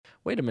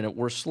wait a minute,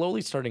 we're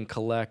slowly starting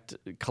collect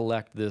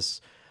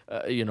this.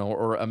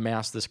 Or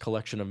amass this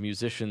collection of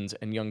musicians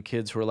and young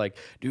kids who are like,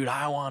 dude,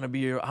 I want to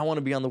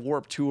be on the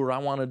Warped Tour. I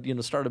want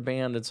to, start a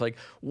band. It's like,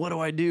 what do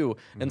I do?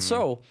 And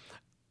so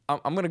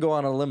I'm going to go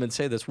on a limb and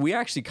say this. We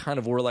actually kind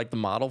of were like the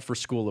model for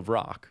School of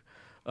Rock.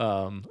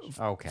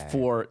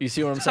 Okay. You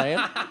see what I'm saying?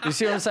 You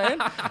see what I'm saying?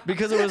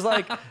 Because it was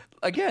like,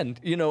 again,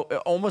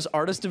 almost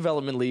Artist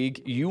Development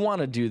League. You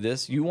want to do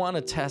this. You want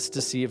to test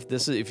to see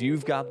if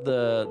you've got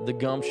the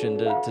gumption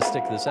to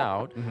stick this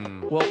out.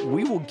 Well,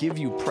 we will give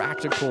you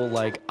practical,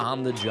 like,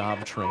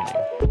 on-the-job training.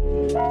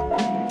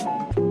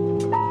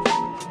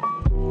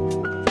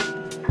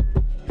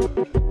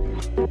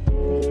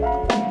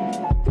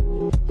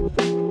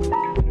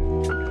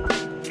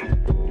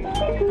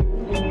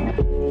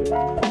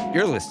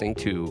 You're listening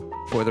to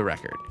For the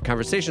Record,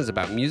 conversations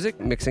about music,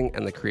 mixing,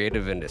 and the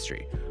creative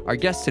industry. Our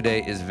guest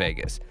today is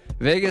Vegas.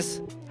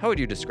 Vegas, how would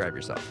you describe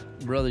yourself?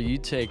 Brother, you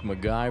take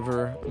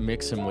MacGyver,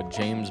 mix him with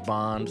James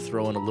Bond,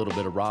 throw in a little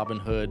bit of Robin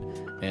Hood,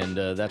 and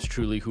that's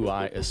truly who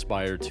I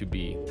aspire to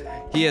be.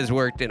 He has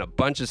worked in a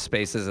bunch of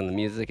spaces in the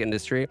music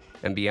industry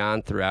and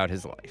beyond throughout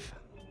his life.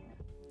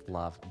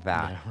 Love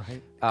that. Yeah,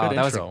 right? Oh, Good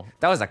intro.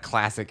 that was a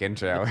classic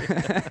intro.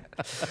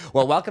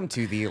 Well, welcome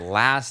to the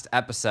last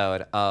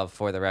episode of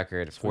For the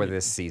Record for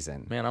this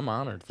season. Man, I'm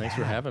honored. Thanks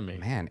for having me.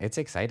 Man, it's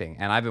exciting.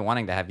 And I've been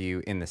wanting to have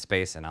you in the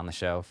space and on the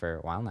show for a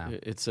while now.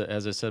 It's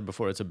as I said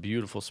before, it's a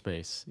beautiful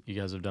space. You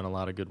guys have done a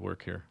lot of good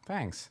work here.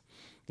 Thanks.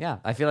 Yeah,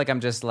 I feel like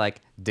I'm just like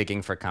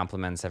digging for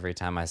compliments every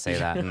time I say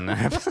that.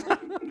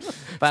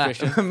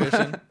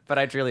 But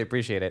I truly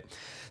appreciate it.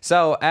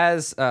 So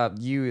as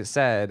you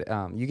said,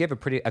 you gave a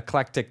pretty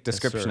eclectic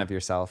description sir. of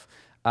yourself.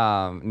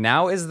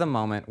 Now is the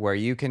moment where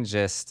you can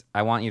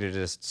I want you to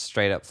just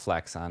straight up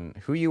flex on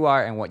who you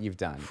are and what you've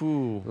done.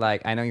 Ooh.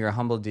 Like, I know you're a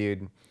humble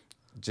dude.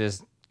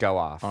 Just go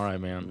off. All right,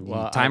 man.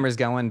 Well, Timer's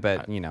going,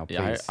 but, please.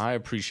 Yeah, I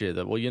appreciate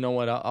that. Well, you know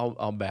what?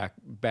 I'll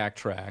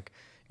backtrack.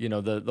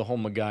 The whole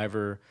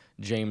MacGyver,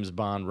 James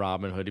Bond,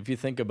 Robin Hood. If you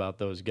think about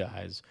those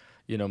guys,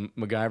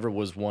 MacGyver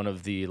was one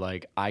of the,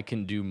 like, I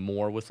can do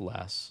more with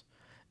less.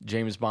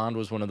 James Bond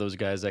was one of those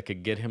guys that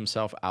could get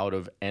himself out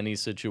of any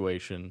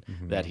situation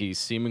that he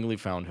seemingly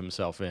found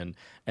himself in.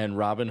 And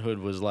Robin Hood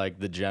was like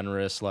the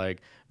generous,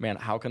 like, man,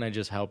 how can I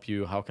just help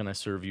you? How can I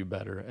serve you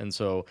better? And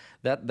so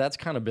that's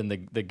kind of been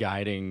the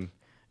guiding,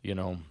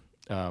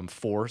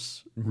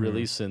 force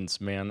really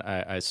since, man,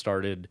 I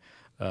started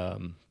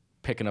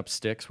picking up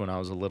sticks when I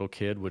was a little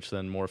kid, which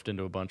then morphed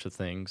into a bunch of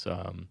things.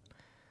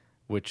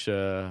 Which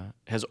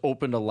has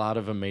opened a lot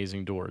of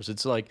amazing doors.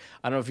 It's like,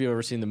 I don't know if you've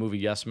ever seen the movie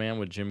Yes Man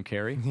with Jim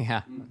Carrey.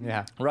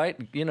 Yeah. Right?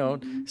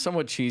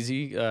 Somewhat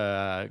cheesy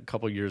a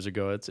couple years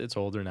ago. It's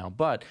older now.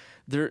 But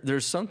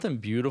there's something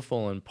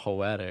beautiful and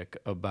poetic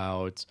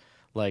about,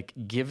 like,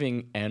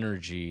 giving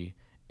energy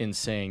in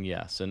saying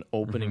yes and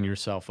opening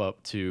yourself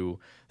up to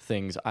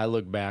things. I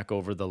look back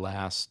over the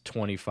last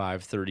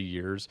 25, 30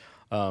 years,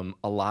 a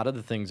lot of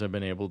the things I've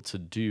been able to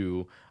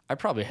do, I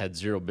probably had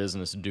zero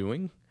business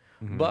doing.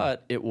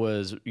 But it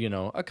was,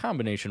 a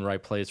combination,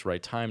 right place,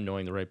 right time,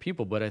 knowing the right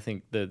people. But I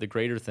think the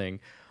greater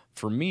thing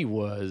for me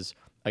was,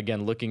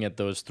 again, looking at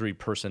those three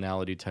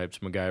personality types,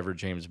 MacGyver,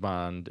 James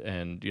Bond,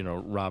 and,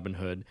 Robin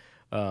Hood.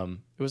 It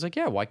was like,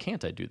 yeah, why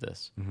can't I do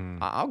this?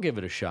 I'll give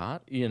it a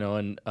shot,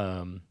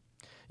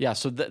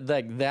 so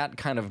that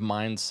kind of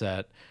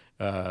mindset,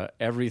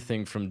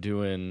 everything from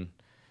doing,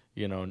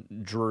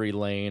 Drury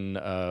Lane,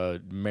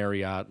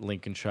 Marriott,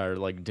 Lincolnshire,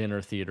 like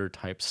dinner theater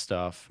type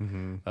stuff,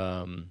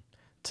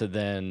 to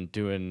then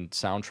doing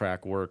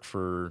soundtrack work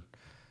for,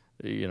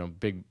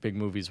 big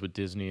movies with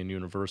Disney and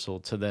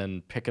Universal, to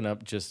then picking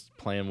up just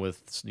playing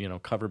with,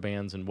 cover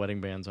bands and wedding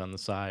bands on the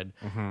side.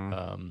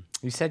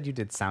 You said you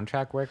did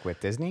soundtrack work with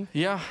Disney?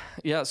 Yeah.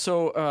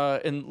 So,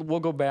 and we'll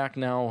go back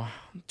now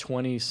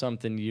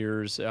 20-something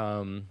years.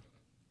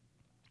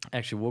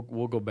 Actually,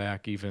 we'll go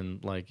back even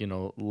like,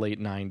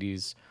 late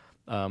 90s.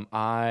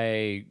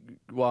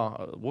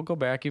 We'll go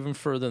back even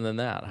further than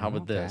that. How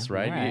about this,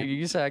 right? All right.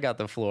 You say I got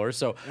the floor.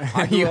 So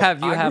You grew have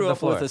grew the up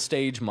floor. with a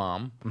stage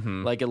mom,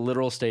 like a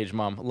literal stage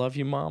mom. Love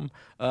you, mom.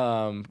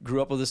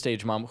 Grew up with a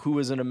stage mom who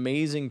was an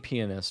amazing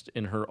pianist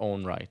in her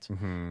own right.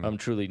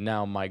 Truly.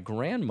 Now, my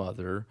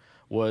grandmother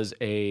was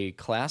a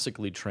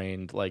classically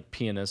trained like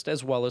pianist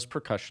as well as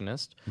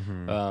percussionist.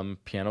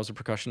 Piano's a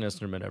percussion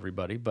instrument,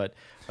 everybody. But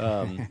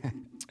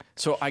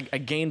so I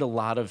gained a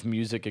lot of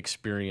music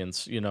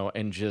experience,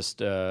 and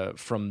just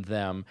from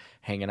them,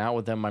 hanging out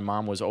with them. My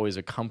mom was always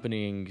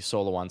accompanying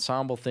solo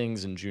ensemble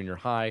things in junior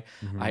high.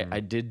 I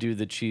did do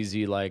the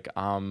cheesy, like,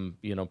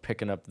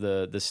 picking up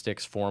the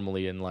sticks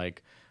formally in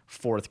like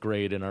fourth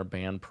grade in our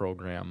band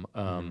program.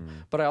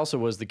 But I also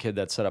was the kid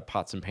that set up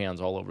pots and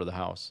pans all over the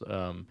house,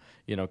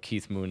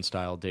 Keith Moon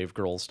style, Dave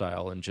Grohl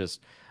style, and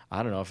just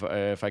I don't know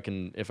if I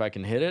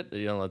can hit it,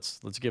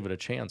 let's give it a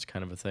chance,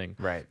 kind of a thing.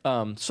 Right.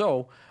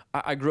 So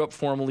I grew up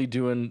formally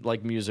doing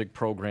like music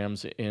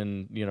programs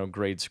in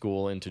grade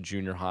school, into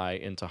junior high,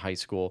 into high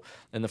school.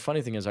 And the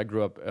funny thing is, I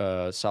grew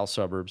up south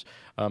suburbs,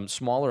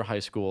 smaller high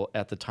school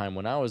at the time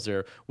when I was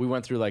there. We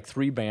went through like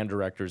 3 band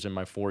directors in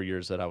my 4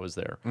 years that I was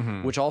there,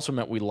 which also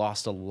meant we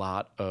lost a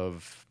lot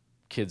of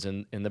kids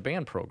in the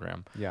band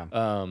program.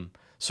 Yeah.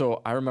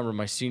 So I remember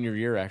my senior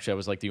year, actually, I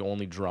was like the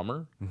only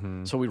drummer.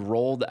 So we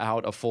rolled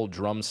out a full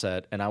drum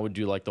set, and I would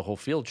do like the whole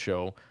field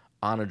show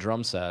on a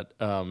drum set.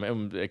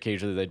 And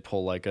occasionally they'd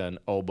pull like an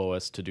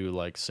oboist to do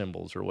like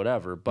cymbals or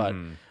whatever. But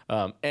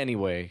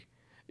anyway,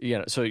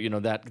 so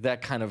that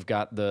kind of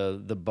got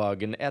the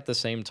bug. And at the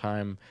same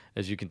time,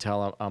 as you can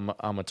tell,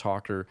 I'm a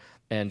talker,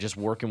 and just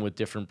working with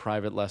different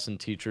private lesson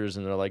teachers,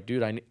 and they're like,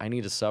 dude, I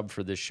need a sub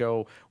for this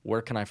show.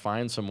 Where can I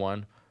find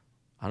someone?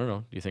 I don't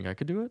know. Do you think I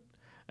could do it?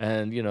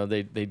 And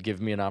they'd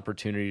give me an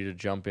opportunity to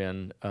jump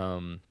in.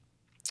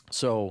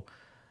 So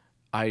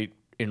I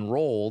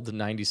enrolled in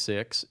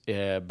 '96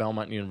 at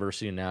Belmont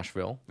University in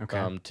Nashville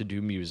to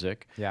do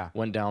music. Yeah.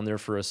 Went down there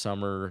for a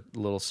summer,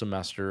 little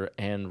semester,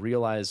 and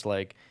realized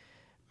like,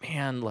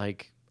 man,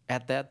 like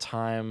at that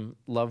time,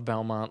 love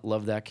Belmont,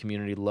 love that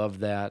community, love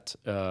that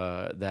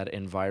that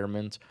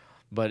environment.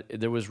 But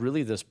there was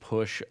really this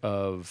push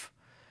of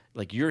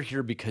like, you're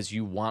here because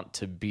you want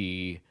to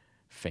be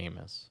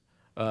famous.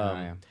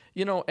 Yeah.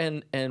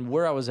 And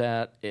where I was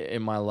at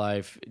in my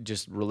life,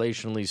 just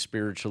relationally,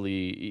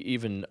 spiritually,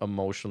 even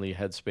emotionally,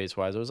 headspace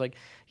wise, I was like,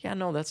 yeah,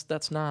 no,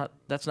 that's not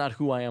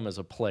who I am as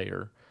a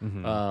player.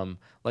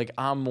 Like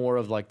I'm more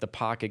of like the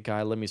pocket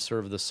guy. Let me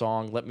serve the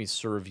song. Let me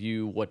serve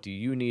you. What do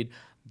you need?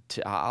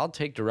 I'll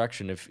take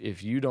direction.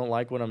 If you don't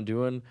like what I'm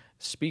doing,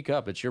 speak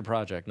up. It's your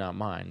project, not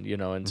mine.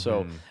 And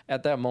so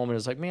at that moment,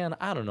 it's like, man,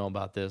 I don't know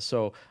about this.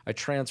 So I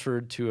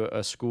transferred to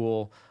a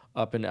school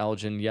up in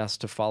Elgin, yes,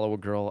 to follow a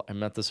girl. I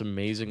met this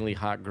amazingly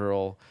hot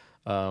girl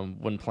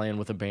when playing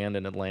with a band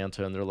in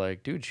Atlanta, and they're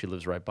like, dude, she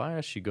lives right by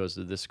us. She goes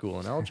to this school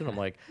in Elgin. I'm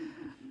like,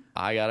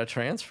 I got to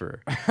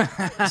transfer.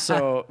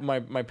 So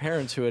my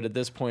parents, who had at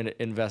this point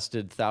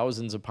invested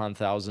thousands upon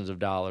thousands of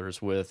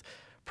dollars with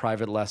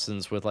private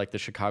lessons with like the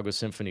Chicago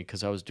Symphony,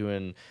 because I was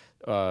doing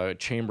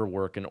chamber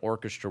work and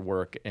orchestra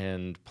work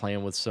and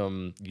playing with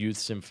some youth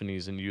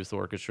symphonies and youth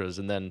orchestras,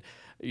 and then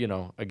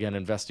again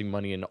investing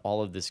money in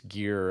all of this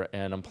gear,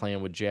 and I'm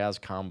playing with jazz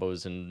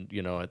combos, and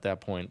at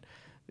that point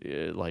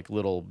like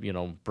little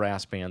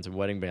brass bands and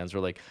wedding bands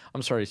were like,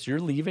 I'm sorry, so you're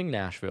leaving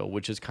Nashville,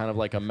 which is kind of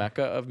like a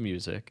mecca of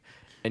music,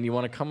 and you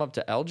want to come up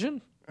to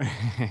Elgin?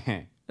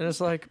 And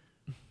it's like,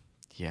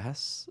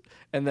 yes.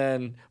 And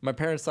then my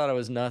parents thought I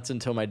was nuts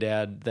until my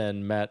dad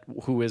then met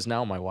who is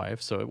now my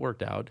wife, so it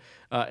worked out.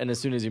 And as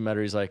soon as he met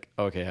her, he's like,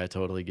 okay, I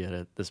totally get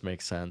it. This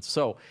makes sense.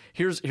 So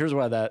here's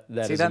why that See,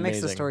 is that amazing.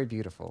 makes the story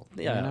beautiful.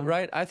 Yeah,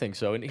 right? I think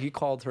so. And he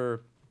called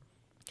her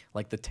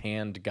like the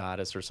tanned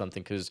goddess or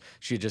something, because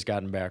she had just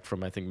gotten back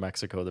from, I think,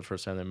 Mexico the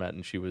first time they met,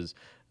 and she was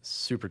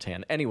super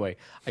tan. Anyway,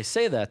 I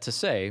say that to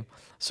say,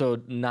 so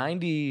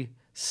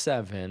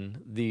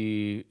 97,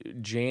 the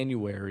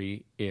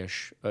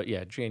January-ish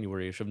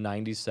of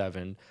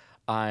 97,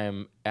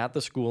 I'm at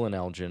the school in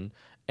Elgin,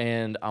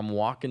 and I'm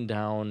walking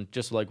down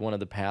just like one of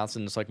the paths,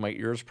 and it's like my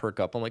ears perk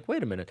up. I'm like,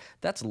 wait a minute,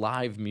 that's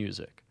live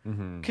music.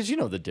 Because you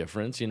know the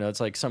difference. It's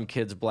like some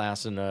kids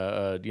blasting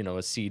a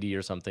CD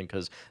or something,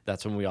 because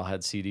that's when we all had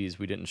CDs.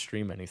 We didn't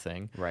stream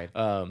anything. Right.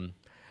 And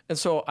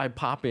so I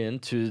pop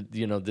into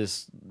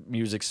this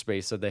music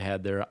space that they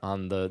had there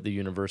on the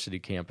university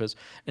campus,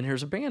 and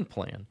here's a band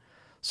playing.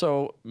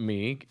 So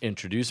me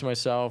introduce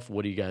myself.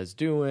 What are you guys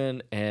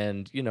doing?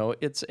 And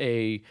it's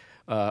a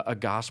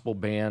gospel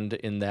band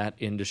in that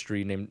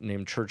industry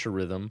named Church of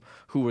Rhythm,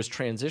 who was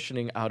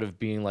transitioning out of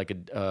being like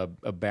a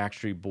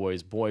Backstreet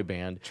Boys boy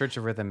band. Church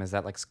of Rhythm, is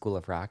that like School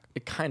of Rock?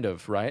 It kind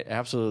of, right?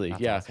 Absolutely,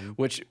 That's yeah. awesome.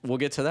 Which we'll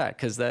get to that,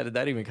 because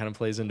that even kind of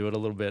plays into it a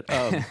little bit.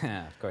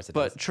 Of course it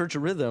But does. Church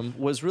of Rhythm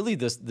was really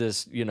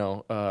this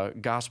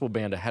gospel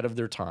band ahead of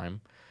their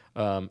time.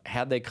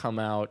 Had they come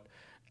out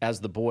as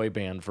the boy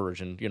band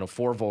version,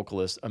 4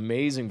 vocalists,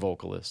 amazing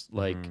vocalists,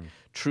 like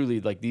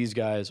truly, like these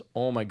guys,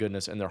 oh my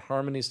goodness, and their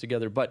harmonies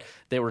together. But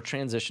they were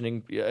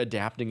transitioning,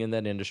 adapting in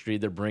that industry.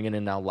 They're bringing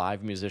in now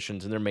live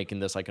musicians, and they're making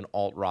this like an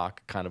alt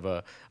rock kind of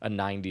a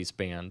 90s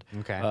band.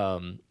 Okay.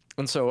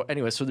 And so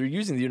anyway, so they're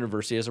using the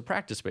university as a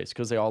practice space,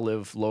 because they all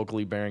live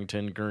locally,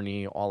 Barrington,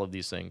 Gurnee, all of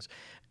these things.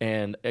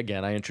 And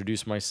again, I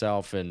introduced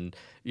myself, and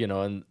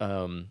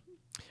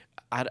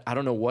I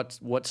don't know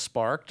what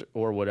sparked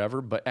or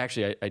whatever, but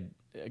actually I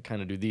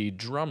kind of do. The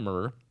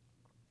drummer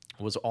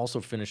was also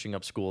finishing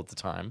up school at the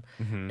time,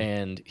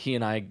 and he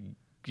and I,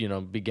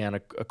 began a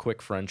quick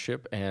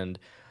friendship, and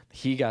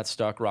he got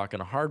stuck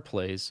rocking a hard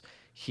place.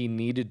 He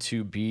needed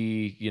to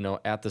be,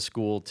 at the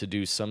school to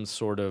do some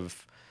sort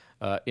of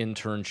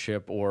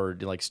internship or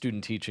like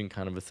student teaching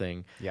kind of a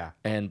thing. Yeah.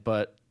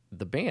 But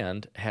the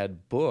band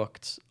had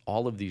booked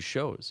all of these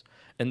shows,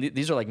 and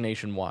these are like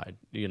nationwide,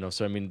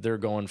 So I mean, they're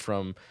going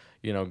from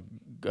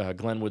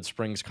Glenwood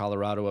Springs,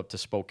 Colorado, up to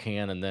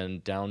Spokane, and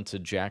then down to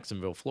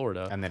Jacksonville,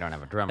 Florida. And they don't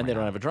have a drummer. And they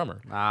don't now. have a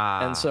drummer.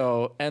 Ah. And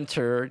so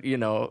enter,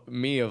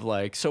 me of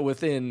like, so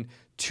within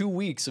 2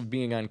 weeks of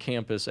being on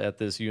campus at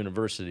this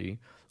university,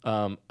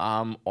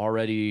 I'm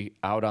already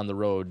out on the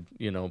road,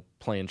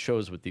 playing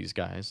shows with these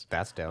guys.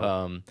 That's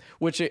dope.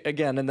 Which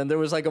again, and then there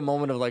was like a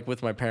moment of like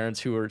with my parents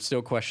who were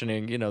still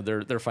questioning,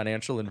 their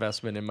financial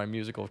investment in my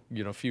musical,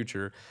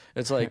 future.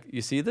 It's like,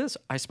 you see this?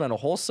 I spent a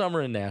whole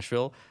summer in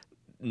Nashville,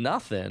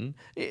 nothing,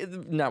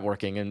 not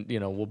working, and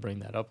we'll bring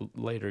that up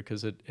later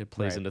because it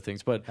plays Right. into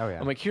things. But Oh, yeah.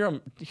 I'm like,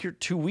 I'm here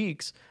 2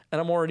 weeks,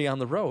 and I'm already on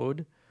the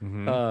road.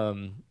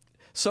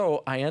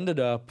 So I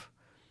ended up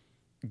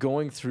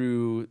going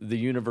through the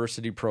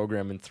university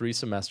program in 3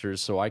 semesters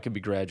so I could be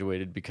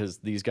graduated because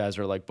these guys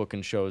are like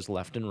booking shows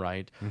left and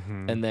right.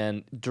 And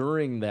then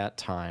during that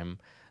time,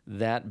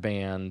 that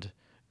band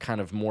kind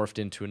of morphed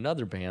into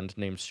another band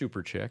named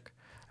Super Chick.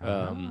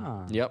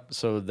 Yep.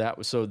 So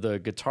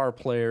the guitar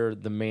player,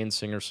 the main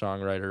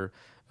singer-songwriter,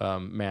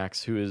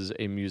 Max, who is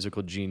a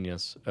musical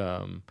genius,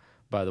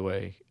 by the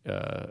way,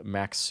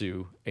 Max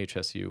Sue,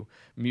 HSU,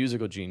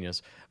 musical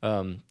genius,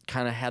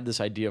 kind of had this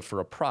idea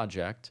for a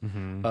project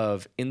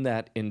of, in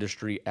that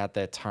industry at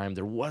that time,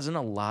 there wasn't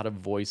a lot of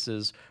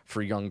voices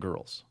for young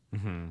girls.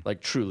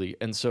 Like truly.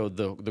 And so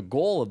the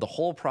goal of the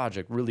whole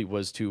project really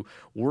was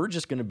we're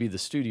just going to be the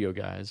studio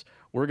guys.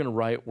 We're going to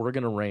write, we're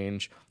going to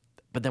arrange,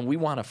 but then we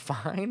want to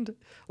find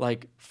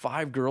like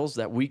 5 girls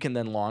that we can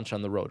then launch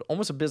on the road.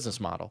 Almost a business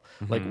model.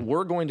 Like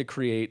we're going to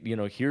create,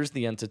 here's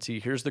the entity,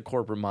 here's the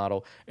corporate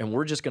model, and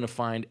we're just going to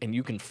find, and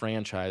you can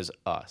franchise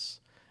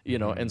us.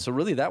 And so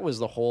really that was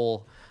the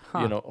whole,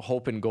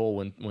 hope and goal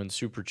when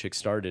Super Chick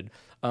started.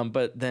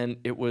 But then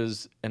it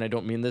was, and I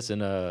don't mean this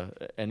in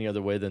any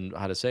other way than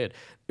how to say it,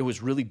 it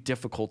was really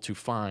difficult to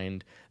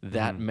find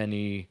that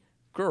many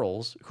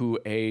girls who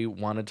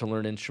wanted to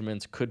learn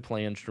instruments, could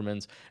play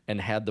instruments,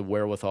 and had the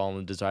wherewithal and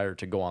the desire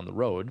to go on the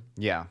road.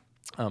 Yeah.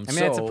 I mean,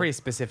 it's a pretty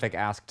specific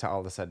ask to all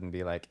of a sudden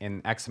be like,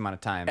 in X amount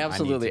of time.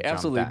 Absolutely, I need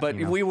to jump that, but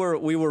we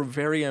were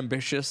very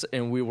ambitious,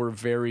 and we were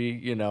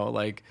very,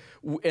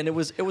 and it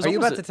was. Are you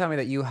about to tell me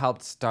that you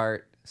helped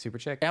start Super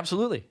Chick?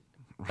 Absolutely.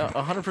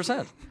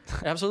 100%.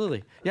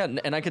 Absolutely. Yeah.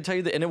 And I could tell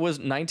you that, and it was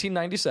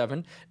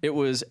 1997. It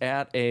was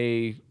at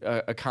a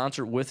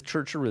concert with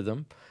Church of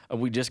Rhythm.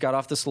 We just got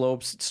off the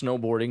slopes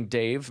snowboarding.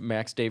 Dave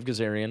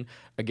Gazarian,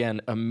 again,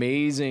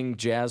 amazing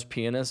jazz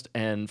pianist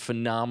and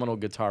phenomenal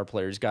guitar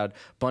player. He's got a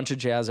bunch of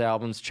jazz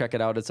albums. Check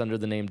it out. It's under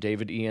the name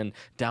David Ian.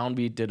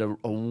 Downbeat did a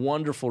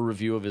wonderful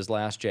review of his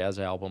last jazz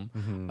album.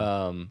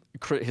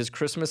 His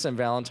Christmas and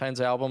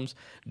Valentine's albums,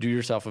 do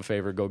yourself a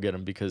favor, go get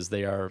them because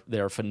they are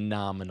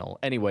phenomenal.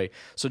 Anyway,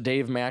 so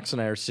Dave, Max,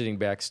 and I are sitting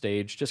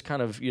backstage, just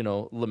kind of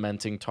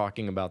lamenting,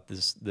 talking about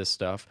this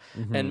stuff.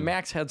 And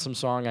Max had some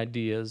song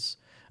ideas.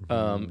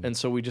 And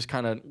so we just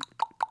kind of,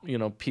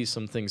 piece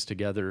some things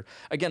together.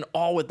 Again,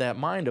 all with that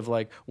mind of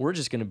like, we're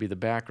just going to be the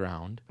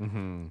background.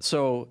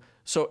 So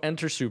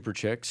enter Super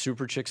Chick.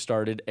 Super Chick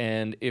started,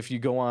 and if you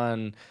go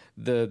on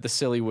the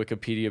silly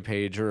Wikipedia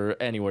page or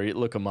anywhere, you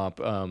look them up,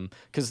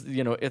 because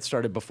it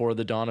started before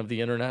the dawn of the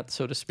internet,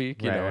 so to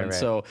speak. Right.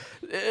 So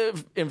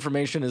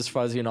information is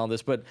fuzzy and all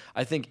this. But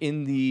I think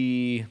in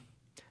the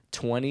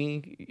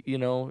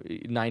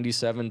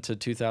 97 to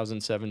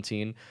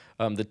 2017,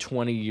 the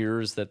 20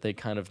 years that they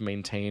kind of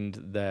maintained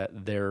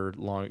their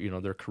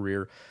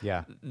career.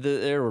 Yeah.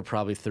 There were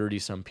probably 30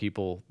 some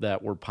people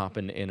that were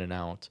popping in and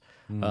out.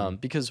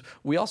 Because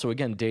we also,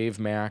 again, Dave,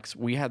 Max,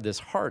 we had this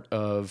heart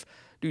of,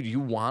 dude, you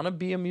want to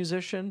be a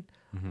musician?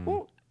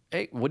 Well,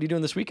 hey, what are you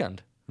doing this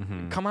weekend?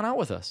 Come on out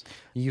with us.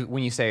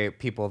 When you say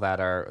people that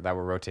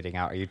were rotating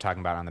out, are you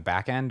talking about on the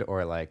back end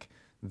or like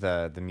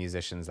the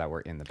musicians that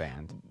were in the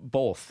band?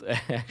 Both,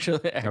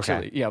 actually,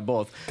 Okay. Yeah,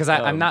 both. Because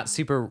I'm not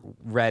super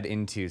read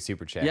into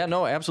Super Chick. Yeah,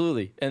 no,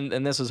 absolutely,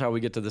 and this is how we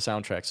get to the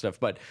soundtrack stuff.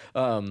 But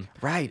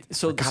right,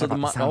 so the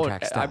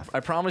soundtrack stuff. I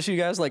promise you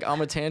guys, like,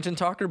 I'm a tangent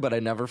talker, but I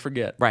never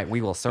forget. Right,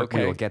 we will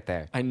we will get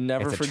there. I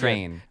never it's forget. A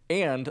train.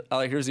 And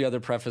here's the other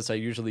preface I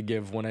usually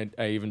give when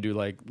I even do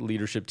like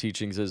leadership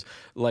teachings is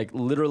like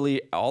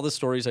literally all the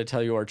stories I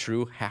tell you are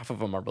true. Half of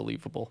them are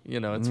believable.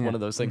 It's one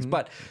of those things.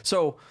 But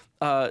so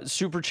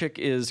Super Chick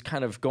is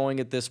kind of going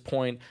at this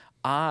point.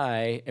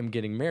 I am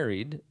getting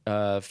married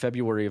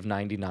February of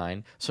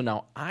 '99. So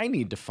now I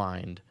need to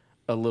find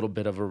a little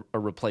bit of a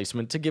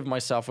replacement to give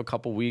myself a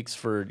couple weeks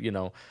for,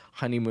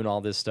 honeymoon,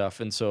 all this stuff.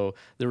 And so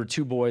there were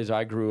two brothers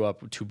I grew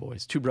up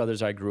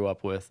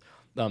with.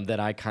 That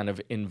I kind of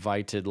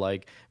invited,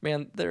 like,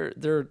 man,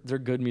 they're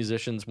good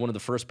musicians. One of the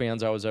first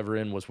bands I was ever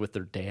in was with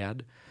their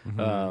dad.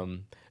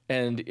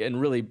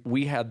 and really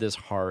we had this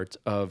heart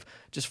of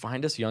just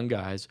find us young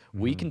guys.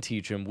 We can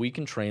teach them, we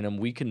can train them,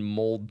 we can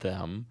mold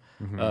them.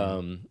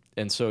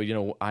 And so, you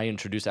know, I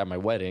introduced at my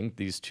wedding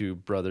these two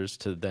brothers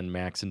to then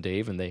Max and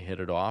Dave, and they hit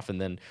it off.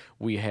 And then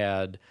we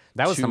had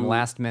That was some two-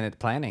 last minute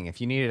planning. If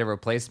you needed a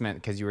replacement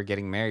because you were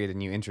getting married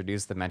and you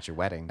introduced them at your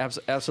wedding.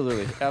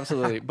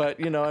 Absolutely.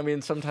 But you know, I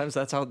mean, sometimes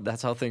that's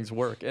how things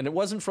work. And it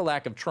wasn't for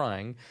lack of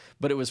trying,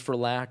 but it was for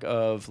lack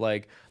of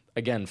like,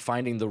 again,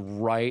 finding the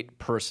right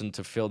person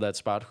to fill that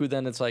spot. Who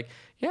then it's like,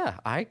 yeah,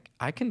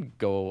 I can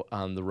go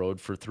on the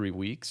road for 3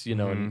 weeks, you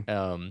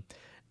know,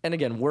 and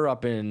again, we're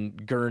up in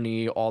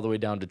Gurnee all the way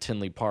down to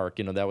Tinley Park.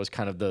 You know, that was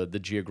kind of the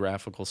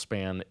geographical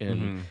span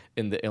in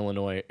the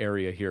Illinois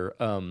area here.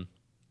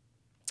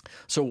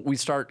 So we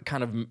start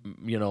kind of,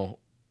 you know,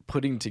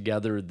 putting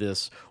together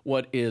this,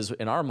 what is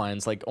in our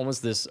minds like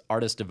almost this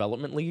artist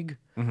development league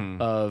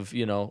of,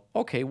 you know,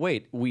 okay,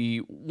 wait,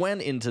 we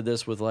went into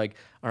this with like,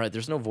 all right,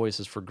 there's no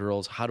voices for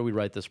girls. How do we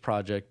write this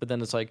project? But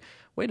then it's like,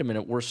 wait a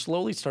minute, we're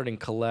slowly starting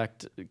to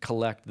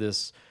collect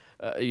this,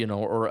 you know,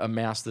 or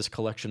amass this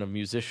collection of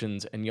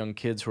musicians and young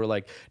kids who are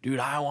like, dude,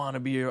 I want to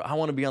be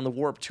on the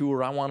Warped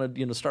Tour. I want to,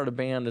 you know, start a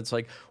band. It's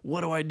like,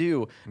 what do I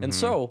do? And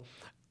so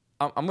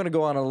I'm going to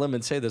go on a limb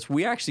and say this.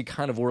 We actually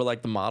kind of were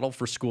like the model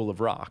for School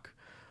of Rock.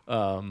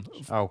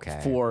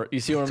 Okay. For, you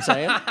see what I'm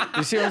saying?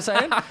 You see what I'm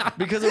saying?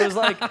 Because it was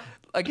like,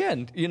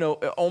 again, you know,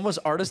 almost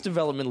artist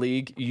development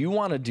league. You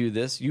want to do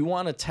this. You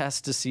want to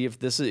test to see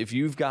if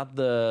you've got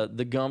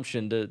the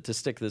gumption to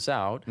stick this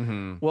out.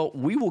 Well,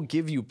 we will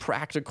give you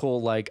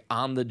practical, like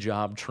on the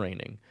job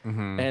training.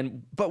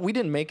 But we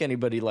didn't make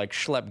anybody like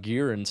schlep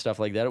gear and stuff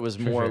like that. It was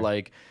more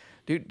like,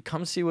 dude,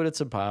 come see what it's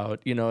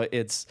about. You know,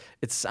 it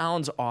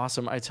sounds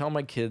awesome. I tell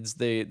my kids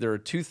there are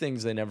two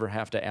things they never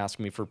have to ask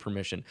me for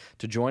permission: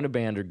 to join a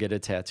band or get a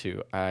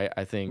tattoo.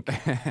 I think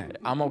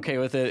I'm okay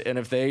with it. And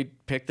if they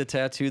pick the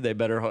tattoo, they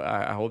better.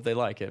 I hope they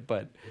like it.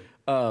 But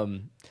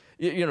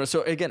you know,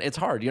 so again, it's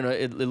hard. You know,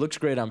 it looks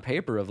great on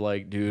paper of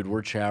like, dude,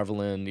 we're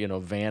traveling, you know,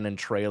 van and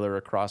trailer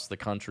across the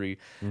country.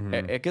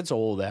 It gets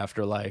old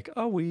after like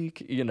a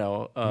week, you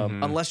know,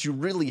 unless you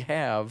really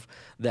have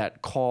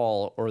that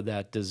call or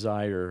that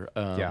desire.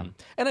 And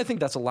I think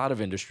that's a lot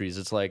of industries.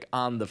 It's like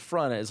on the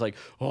front, it's like,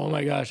 oh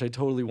my gosh, I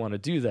totally want to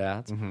do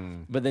that.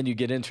 But then you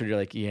get into it, you're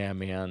like, yeah,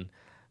 man,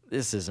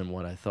 this isn't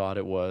what I thought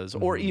it was.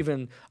 Or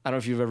even, I don't know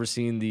if you've ever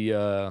seen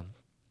the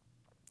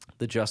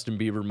Justin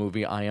Bieber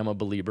movie, I Am a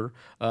Belieber.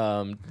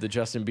 The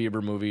Justin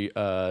Bieber movie,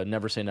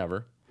 Never Say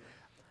Never.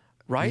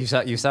 Right?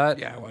 You saw it?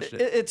 Yeah, I watched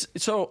it. It's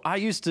so I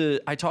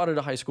taught at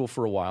a high school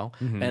for a while,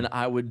 and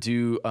I would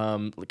do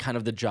kind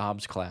of the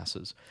jobs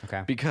classes.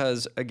 Okay.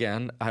 Because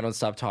again, I don't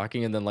stop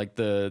talking, and then like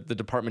the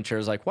department chair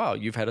is like, "Wow,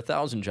 you've had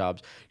 1,000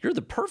 jobs. You're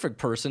the perfect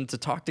person to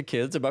talk to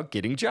kids about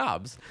getting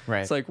jobs."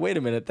 Right. It's like, wait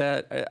a minute,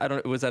 I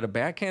don't. Was that a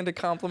backhanded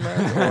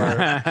compliment,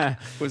 or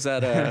was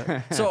that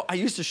a? So I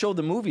used to show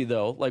the movie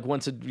though. Like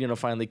once it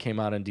finally came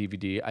out on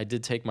DVD, I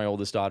did take my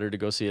oldest daughter to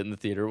go see it in the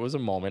theater. It was a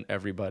moment,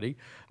 everybody.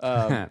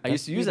 I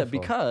used to use that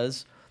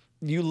because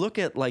you look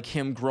at like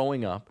him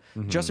growing up,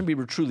 Justin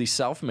Bieber truly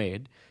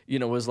self-made,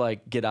 was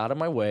like, get out of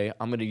my way.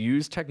 I'm going to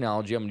use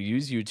technology. I'm going to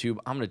use YouTube.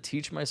 I'm going to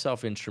teach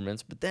myself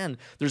instruments. But then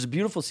there's a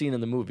beautiful scene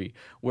in the movie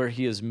where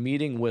he is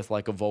meeting with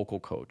like a vocal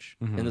coach.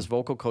 And this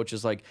vocal coach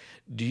is like,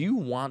 do you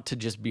want to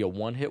just be a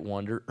one-hit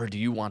wonder, or do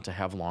you want to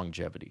have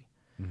longevity?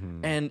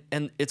 And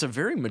it's a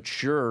very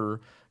mature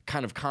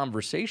kind of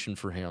conversation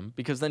for him,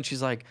 because then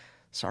she's like,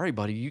 sorry,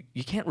 buddy,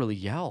 you can't really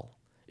yell.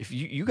 If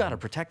you got to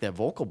protect that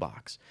vocal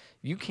box.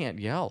 You can't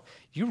yell.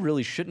 You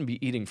really shouldn't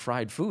be eating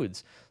fried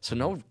foods. So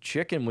no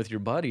chicken with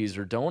your buddies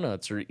or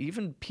donuts or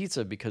even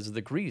pizza because of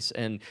the grease.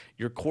 And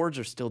your cords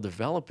are still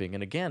developing.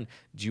 And again,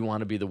 do you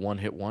want to be the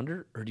one-hit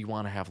wonder, or do you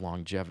want to have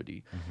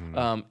longevity?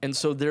 And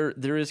so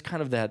there is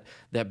kind of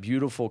that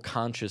beautiful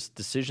conscious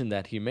decision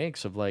that he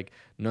makes of like,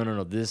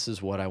 no, this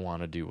is what I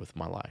want to do with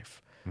my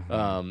life.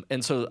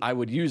 And so I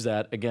would use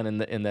that again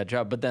in that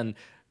job. But then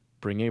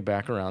bringing it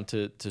back around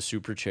to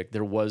Super Chick,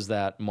 there was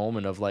that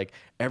moment of like,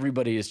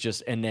 everybody is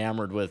just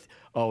enamored with,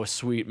 oh,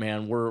 sweet,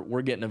 man,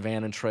 we're getting a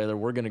van and trailer,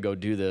 we're going to go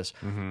do this.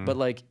 But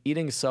like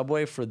eating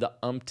Subway for the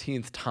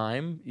umpteenth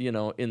time,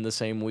 in the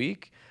same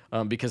week,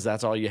 because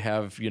that's all you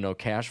have,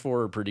 cash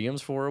for or per diems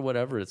for or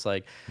whatever. It's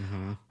like,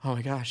 oh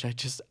my gosh,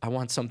 I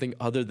want something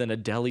other than a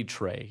deli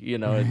tray,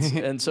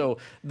 and so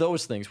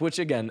those things, which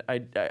again,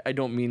 I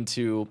don't mean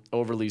to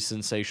overly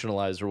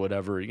sensationalize or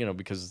whatever,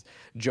 because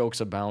jokes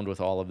abound with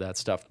all of that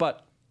stuff.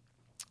 But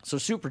so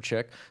Super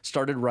Chick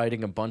started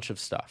writing a bunch of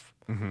stuff.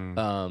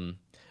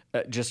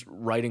 Just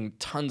writing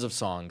tons of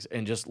songs,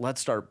 and just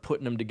let's start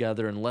putting them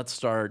together,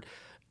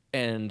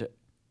 and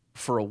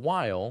for a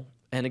while.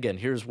 And again,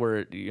 here's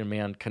where,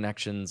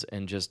 connections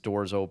and just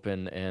doors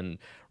open and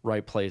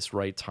right place,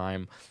 right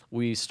time.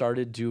 We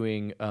started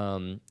doing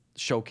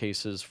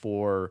showcases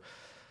for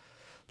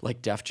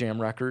like Def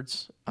Jam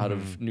Records out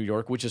of New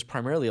York, which is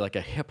primarily like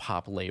a hip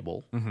hop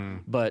label.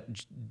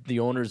 But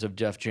the owners of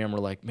Def Jam were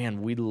like,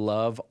 man, we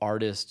love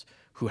artists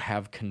who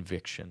have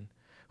conviction,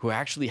 who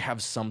actually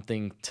have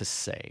something to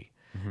say.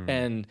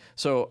 And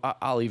so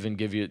I'll even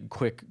give you a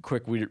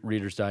quick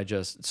Reader's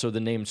Digest. So the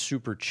name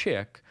Super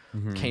Chick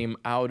came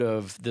out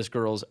of this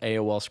girl's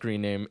AOL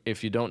screen name.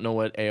 If you don't know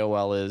what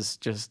AOL is,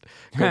 just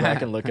go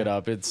back and look it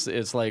up.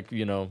 It's like,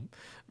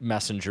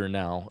 Messenger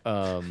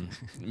now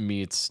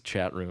meets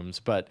chat rooms.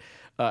 But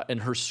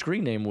and her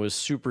screen name was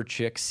Super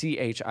Chick,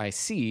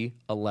 CHIC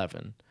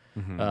 11.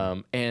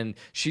 And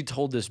she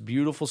told this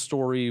beautiful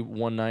story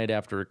one night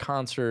after a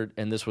concert,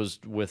 and this was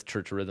with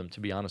Church of Rhythm, to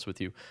be honest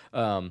with you,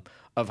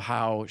 of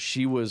how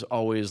she was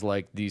always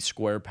like the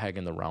square peg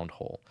in the round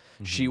hole.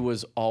 She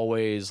was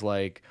always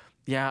like,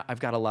 yeah, I've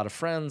got a lot of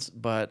friends,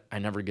 but I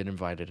never get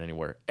invited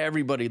anywhere.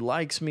 Everybody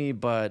likes me,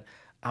 but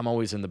I'm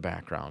always in the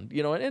background.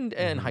 And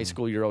in high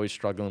school, you're always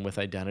struggling with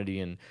identity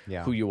and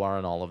who you are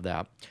and all of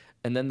that.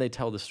 And then she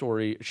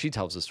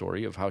tells the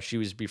story of how she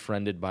was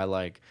befriended by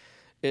like,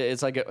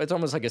 it's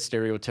almost like a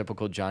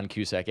stereotypical John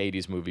Cusack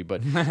 80s movie,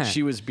 but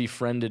she was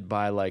befriended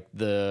by like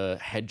the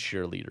head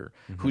cheerleader,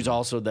 who's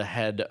also the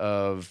head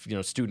of,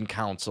 student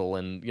council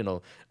and,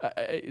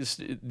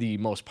 the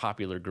most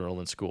popular girl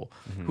in school,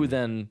 who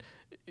then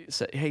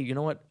said, hey, you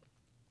know what?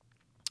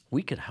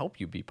 We could help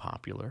you be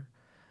popular.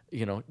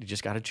 You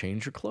just got to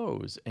change your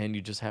clothes and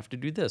you just have to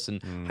do this.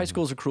 And high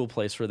school is a cruel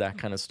place for that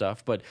kind of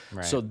stuff. But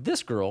so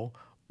this girl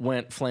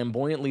went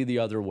flamboyantly the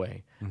other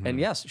way. And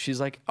yes, she's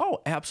like,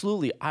 oh,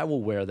 absolutely, I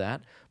will wear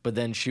that. But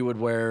then she would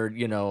wear,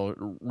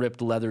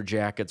 ripped leather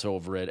jackets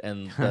over it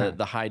and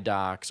the high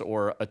docks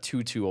or a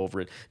tutu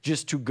over it,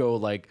 just to go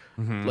like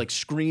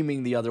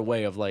screaming the other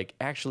way of like,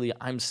 actually,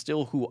 I'm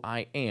still who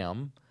I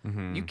am.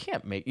 You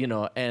can't make,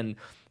 and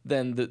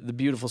then the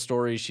beautiful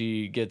story,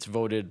 she gets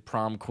voted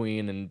prom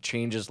queen and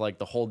changes like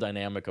the whole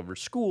dynamic of her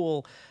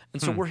school.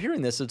 And so we're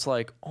hearing this, it's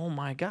like, oh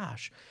my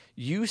gosh,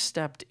 you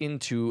stepped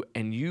into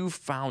and you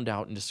found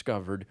out and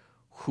discovered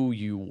who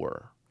you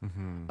were.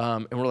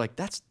 And we're like,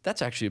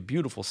 that's actually a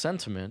beautiful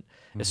sentiment,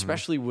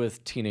 especially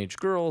with teenage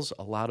girls.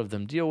 A lot of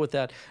them deal with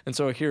that. And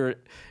so here,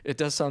 it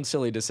does sound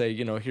silly to say,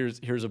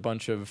 here's a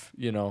bunch of,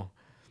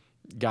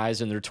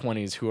 guys in their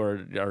 20s who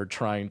are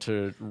trying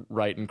to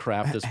write and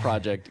craft this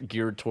project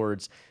geared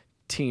towards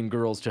teen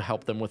girls to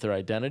help them with their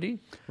identity.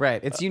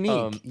 Right. It's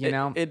unique,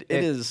 It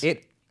is.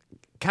 It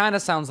kind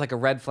of sounds like a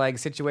red flag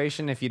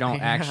situation if you don't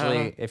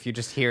actually, if you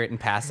just hear it in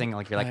passing,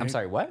 like you're like, I'm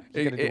sorry, what?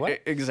 You gotta do what?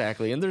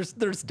 Exactly. And there's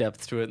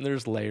depth to it and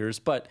there's layers.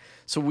 But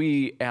so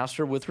we asked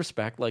her with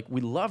respect, like,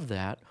 we love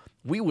that.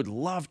 We would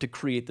love to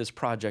create this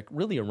project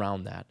really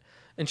around that.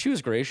 And she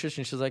was gracious,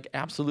 and she's like,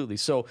 absolutely.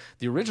 So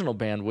the original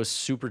band was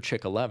Super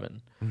Chick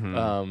 11.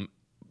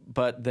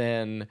 But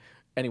then,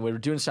 anyway, we're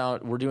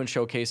doing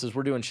showcases.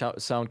 We're doing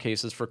sound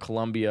cases for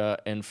Columbia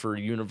and for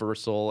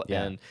Universal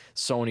and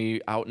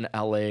Sony out in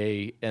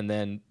LA, and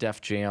then Def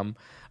Jam,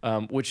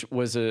 which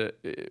was a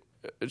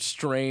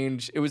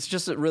strange. It was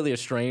just really a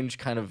strange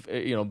kind of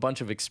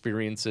bunch of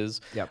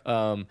experiences. Yep.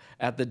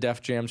 At the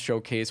Def Jam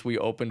showcase, we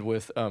opened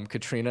with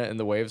Katrina and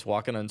the Waves,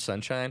 Walking on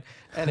Sunshine,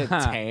 and it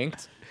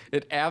tanked.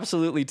 It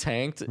absolutely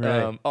tanked.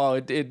 Right.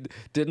 It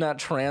did not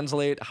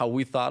translate how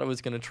we thought it was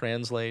going to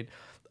translate.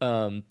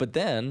 But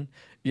then,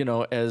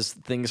 as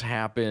things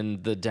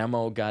happened, the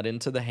demo got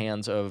into the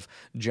hands of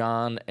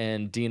John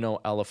and Dino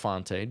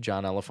Elefante,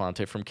 John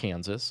Elefante from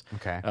Kansas.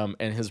 Okay.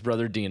 And his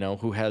brother Dino,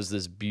 who has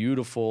this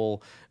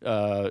beautiful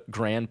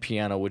grand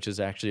piano, which is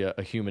actually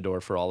a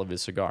humidor for all of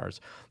his cigars.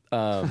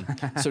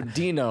 So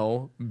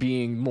Dino,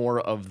 being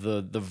more of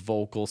the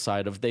vocal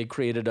side of, they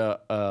created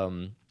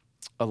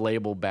a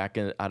label back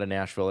out of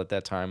Nashville at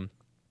that time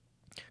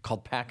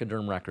called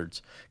Pachyderm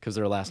Records, because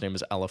their last name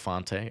is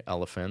Elefante,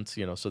 elephant,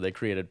 so they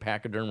created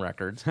Pachyderm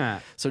Records.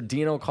 So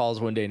Dino calls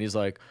one day and he's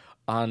like,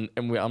 I'm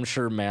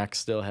sure Max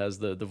still has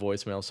the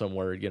voicemail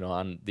somewhere,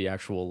 on the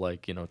actual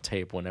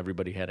tape when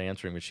everybody had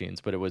answering machines,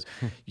 but it was,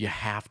 you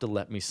have to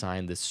let me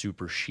sign this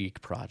Super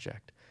Chic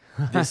project.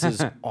 This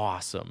is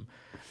awesome.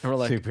 And we're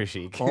like, Super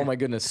Chic. Oh my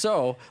goodness.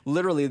 So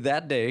literally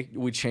that day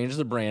we changed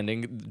the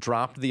branding,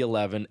 dropped the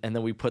 11, and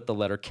then we put the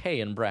letter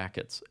K in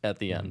brackets at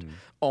the end,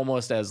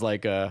 almost as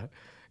like a,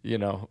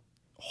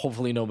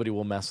 hopefully nobody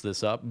will mess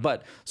this up.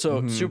 But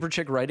so Super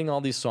Chick writing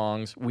all these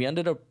songs. We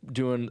ended up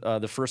doing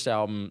the first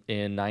album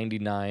in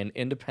 '99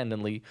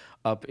 independently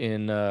up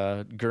in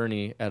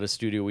Gurney at a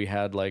studio we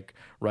had like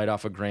right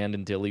off of Grand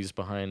and Dilly's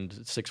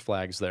behind Six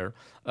Flags there.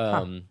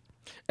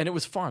 And it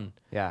was fun.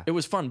 Yeah. It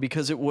was fun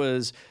because it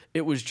was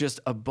just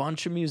a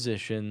bunch of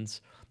musicians.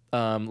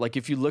 Like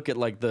if you look at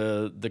like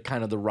the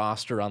kind of the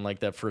roster on like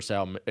that first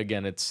album,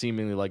 again, it's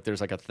seemingly like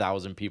there's like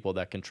 1,000 people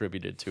that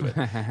contributed to it.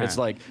 It's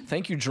like,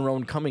 thank you,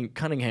 Jerome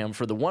Cunningham,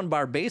 for the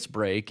 1-bar bass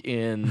break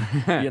in,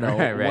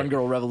 Right. One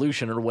Girl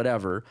Revolution or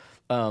whatever.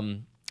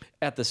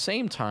 At the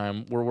same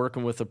time, we're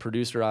working with a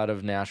producer out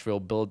of Nashville,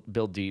 Bill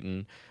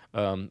Deaton,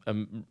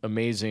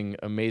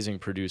 amazing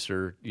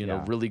producer,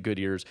 really good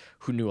ears,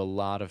 who knew a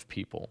lot of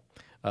people.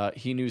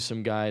 He knew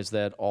some guys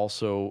that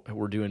also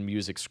were doing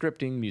music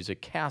scripting,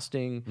 music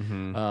casting.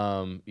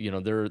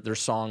 They're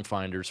song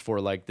finders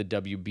for like the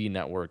WB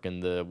network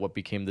and what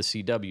became the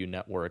CW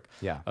network.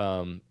 Yeah.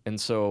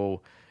 And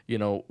so,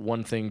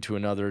 one thing to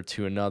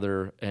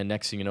another, and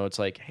next thing you know, it's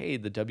like, hey,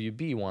 the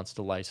WB wants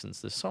to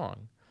license this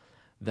song.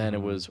 Then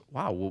it was,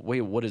 wow, well,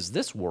 wait, what is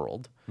this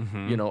world,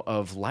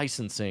 of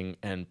licensing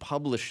and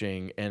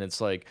publishing? And it's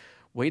like,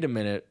 wait a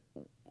minute,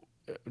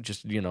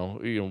 just,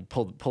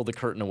 pull the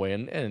curtain away,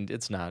 and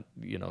it's not,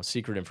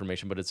 secret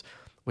information, but it's,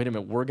 wait a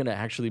minute, we're going to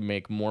actually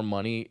make more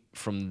money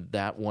from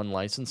that one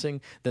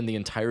licensing than the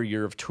entire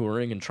year of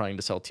touring and trying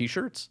to sell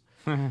T-shirts?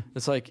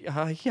 It's like,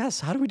 yes,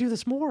 how do we do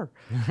this more?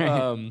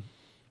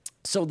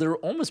 So there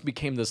almost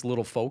became this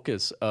little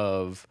focus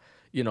of,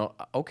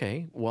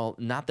 okay, well,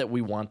 not that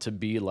we want to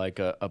be like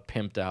a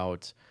pimped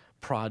out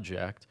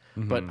project,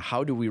 but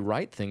how do we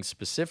write things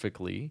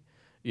specifically?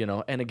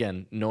 And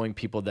again, knowing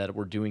people that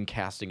were doing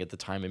casting at the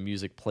time and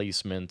music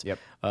placement. Yep.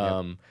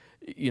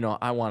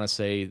 I want to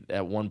say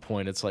at one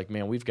point, it's like,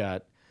 man, we've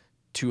got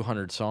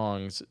 200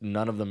 songs.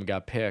 None of them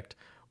got picked.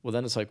 Well,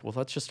 then it's like, well,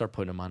 let's just start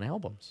putting them on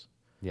albums.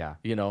 Yeah.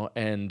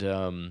 And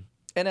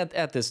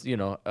at this,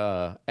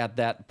 at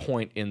that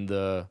point in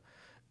the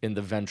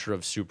venture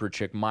of Super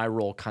Chick, my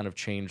role kind of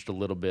changed a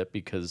little bit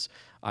because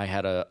I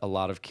had a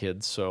lot of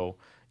kids. So,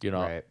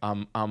 Right.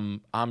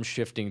 I'm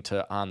shifting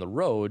to on the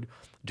road,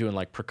 doing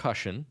like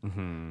percussion,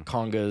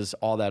 congas,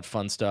 all that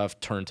fun stuff,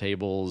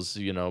 turntables,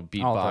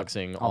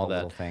 beatboxing, all that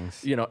little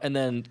things. And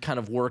then kind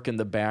of work in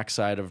the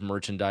backside of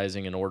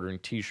merchandising and ordering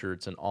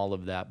T-shirts and all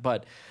of that.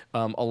 But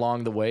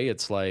along the way,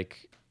 it's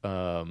like,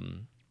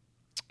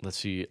 let's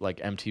see,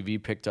 like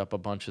MTV picked up a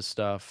bunch of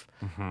stuff.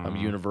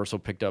 Universal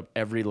picked up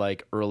every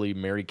like early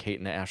Mary-Kate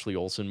and Ashley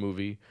Olsen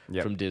movie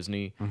from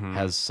Disney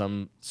has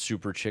some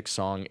Super Chick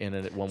song in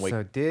it. One way.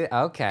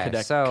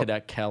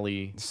 Cadet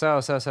Kelly.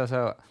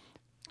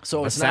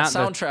 So it's not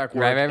soundtrack work.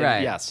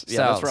 Right. Yes.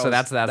 Yeah,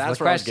 that's the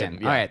question.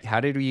 Yeah. All right. How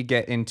did we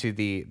get into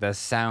the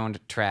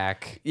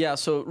soundtrack? Yeah.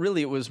 So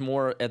really, it was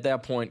more at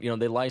that point.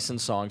 They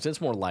license songs. It's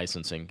more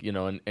licensing.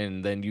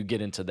 And then you get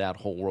into that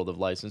whole world of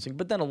licensing.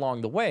 But then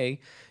along the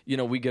way,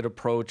 we get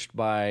approached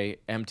by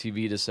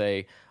MTV to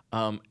say,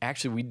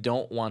 actually, we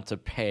don't want to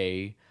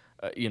pay.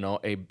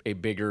 A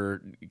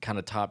bigger kind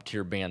of top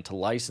tier band to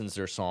license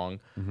their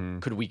song.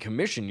 Could we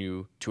commission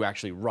you to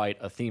actually write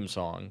a theme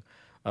song?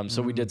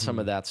 So we did some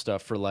of that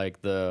stuff for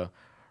like the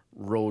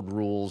Road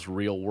Rules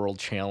Real World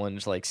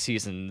Challenge, like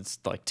seasons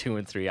like 2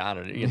 and 3 on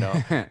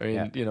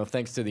it,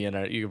 thanks to the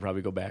internet, you could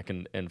probably go back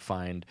and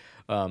find.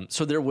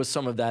 So there was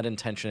some of that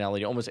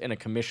intentionality, almost in a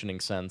commissioning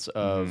sense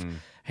of,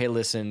 hey,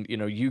 listen,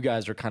 you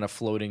guys are kind of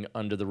floating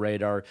under the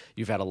radar.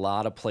 You've had a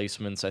lot of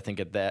placements. I think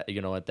at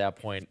that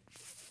point,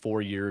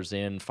 5 years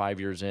in,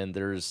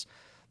 there's,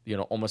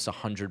 almost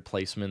 100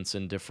 placements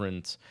in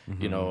different,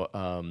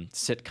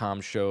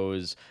 sitcom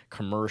shows,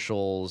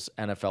 commercials.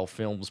 NFL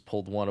Films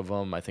pulled one of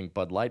them. I think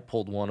Bud Light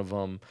pulled one of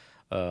them.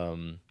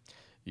 Kim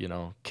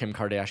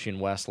Kardashian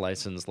West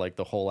licensed like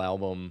the whole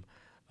album.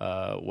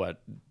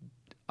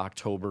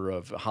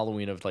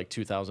 Halloween of like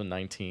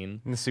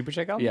 2019. The Super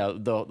Chick album? Yeah,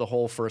 the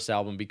whole first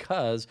album,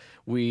 because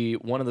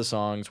one of the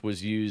songs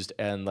was used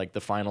in like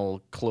the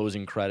final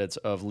closing credits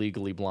of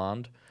Legally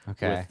Blonde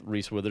with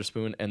Reese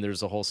Witherspoon, and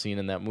there's a whole scene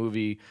in that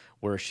movie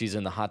where she's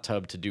in the hot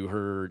tub to do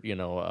her,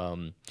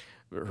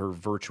 her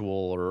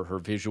virtual or her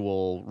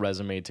visual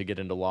resume to get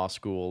into law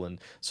school. And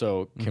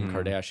so Kim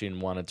Kardashian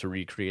wanted to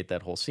recreate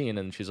that whole scene,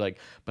 and she's like,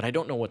 but I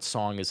don't know what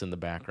song is in the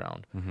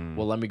background.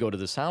 Well, let me go to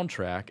the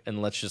soundtrack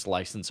and let's just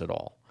license it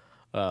all.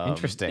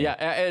 Interesting. Yeah,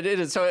 it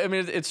is. So, I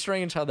mean, it's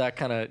strange how that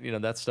kind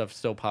of, that stuff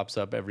still pops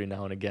up every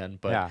now and again.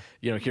 But,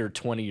 here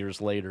 20 years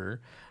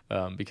later,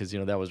 because,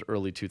 that was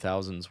early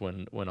 2000s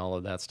when all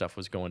of that stuff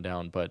was going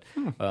down. But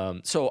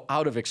so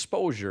out of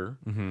exposure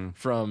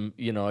from,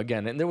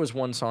 again, and there was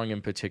one song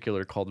in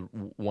particular called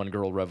One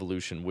Girl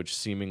Revolution, which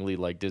seemingly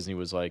like Disney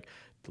was like,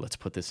 let's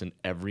put this in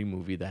every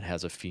movie that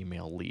has a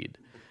female lead.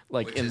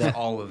 Like which in is that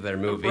all of their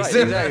movies. Right,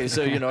 exactly.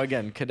 So,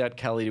 again, Cadet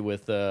Kelly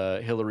with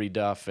Hilary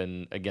Duff,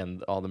 and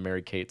again, all the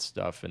Mary-Kate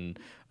stuff. And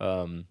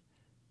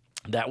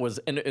that was,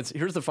 and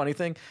here's the funny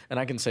thing, and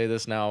I can say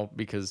this now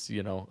because,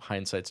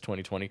 hindsight's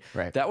 2020.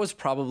 Right. That was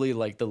probably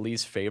like the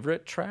least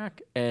favorite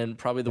track, and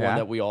probably the one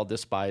that we all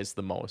despised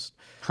the most.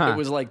 It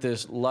was like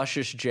this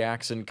Luscious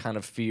Jackson kind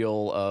of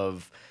feel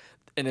of,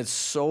 and it's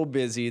so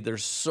busy.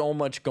 There's so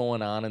much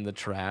going on in the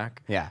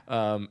track. Yeah.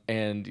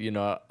 And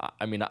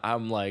I mean,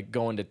 I'm like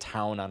going to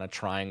town on a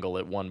triangle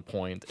at one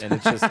point, and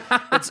it's just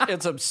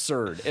it's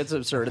absurd. It's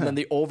absurd. And then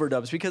the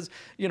overdubs, because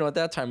at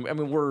that time, I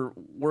mean,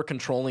 we're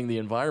controlling the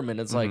environment.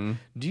 It's like,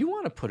 do you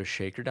want to put a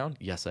shaker down?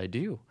 Yes, I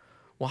do.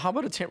 Well, how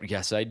about a tambourine?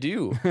 Yes, I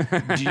do.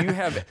 Do you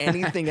have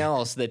anything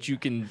else that you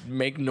can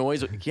make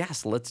noise with?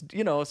 Yes, let's,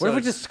 So what if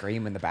we just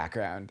scream in the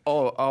background?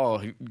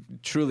 Oh,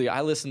 truly. I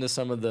listened to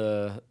some of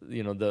the,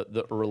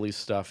 the early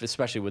stuff,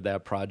 especially with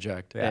that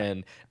project. Yeah.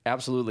 And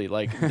absolutely,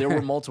 like there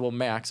were multiple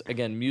Max,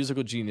 again,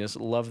 musical genius,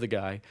 love the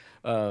guy.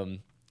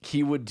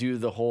 he would do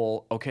the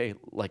whole, okay,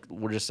 like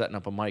we're just setting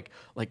up a mic.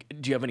 Like,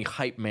 do you have any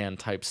hype man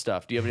type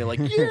stuff? Do you have any like,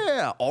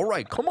 yeah, all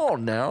right, come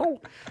on now.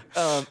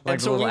 Like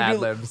and little we would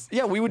ad-libs.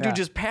 we would Yeah. do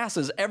just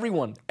passes.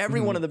 Everyone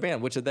in the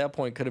band, which at that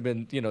point could have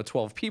been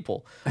 12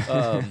 people.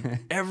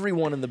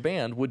 Everyone in the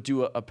band would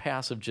do a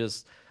pass of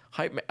just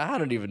hype. I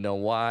don't even know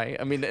why.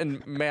 I mean,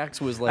 and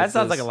Max was like, That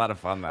sounds this- like a lot of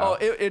fun, though.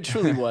 Oh, it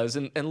truly was.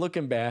 And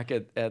looking back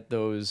at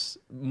those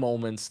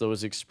moments,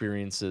 those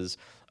experiences,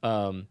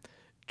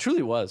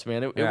 truly was,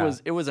 man. Yeah.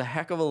 It was a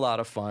heck of a lot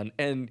of fun.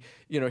 And,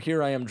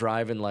 here I am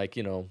driving like,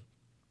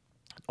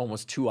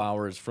 almost 2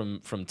 hours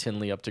from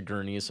Tinley up to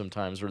Gurney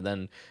sometimes, or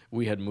then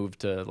we had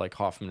moved to like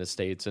Hoffman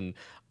Estates, and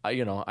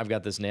I've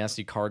got this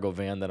nasty cargo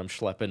van that I'm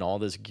schlepping all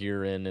this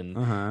gear in,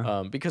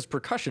 and because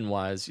percussion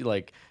wise,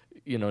 like,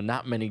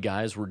 not many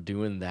guys were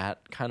doing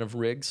that kind of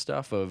rig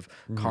stuff of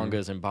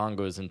congas and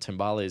bongos and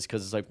timbales,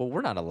 because it's like, well,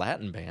 we're not a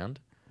Latin band.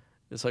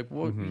 It's like,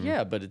 well,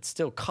 yeah, but it's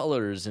still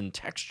colors and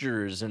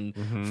textures and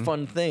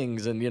fun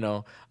things. And,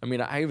 I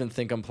mean, I even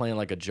think I'm playing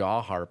like a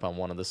jaw harp on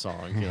one of the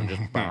songs,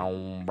 just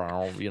bow,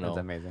 bow, That's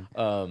amazing.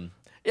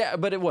 Yeah,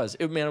 but it was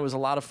a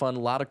lot of fun, a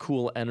lot of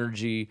cool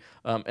energy.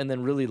 And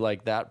then really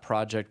like that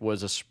project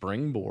was a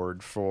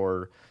springboard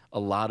for a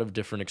lot of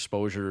different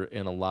exposure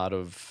in a lot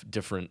of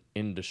different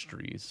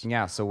industries.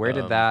 Yeah. So where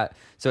did that?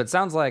 So it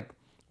sounds like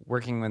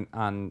working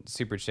on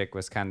Super Chick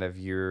was kind of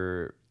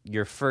your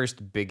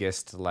first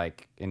biggest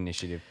like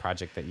initiative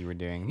project that you were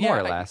doing, more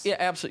or less.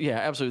 Absolutely. Yeah,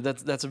 absolutely.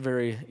 That's a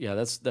very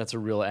that's a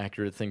real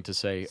accurate thing to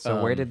say.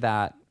 So where did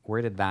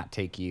that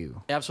take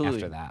you?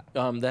 Absolutely.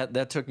 After that,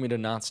 that took me to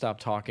not stop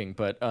talking,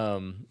 but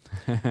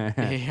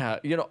yeah,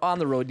 on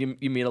the road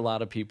you meet a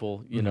lot of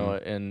people,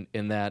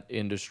 in that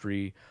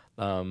industry,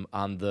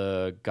 on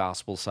the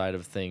gospel side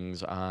of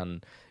things,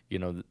 on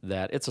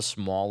that it's a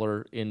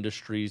smaller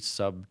industry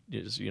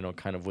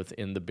kind of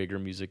within the bigger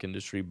music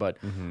industry, but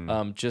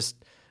just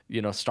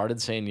started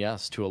saying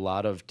yes to a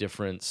lot of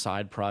different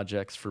side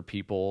projects for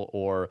people,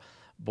 or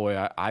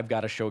boy, I've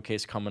got a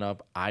showcase coming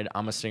up.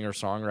 I'm a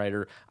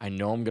singer-songwriter. I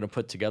know I'm going to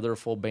put together a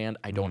full band.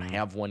 I don't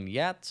have one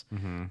yet.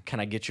 Can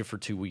I get you for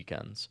 2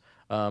 weekends?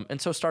 And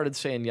so started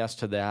saying yes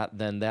to that.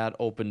 Then that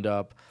opened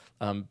up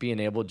being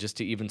able just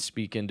to even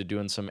speak into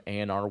doing some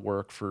A&R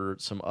work for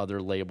some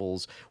other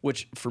labels,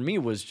 which for me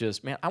was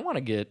just, man, I want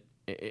to get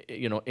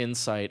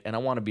insight, and I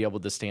want to be able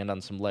to stand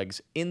on some legs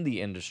in the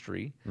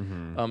industry.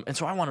 And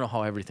so I want to know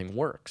how everything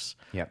works.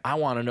 Yep. I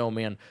want to know,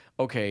 man,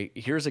 okay,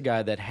 here's a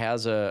guy that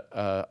has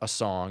a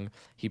song,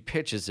 he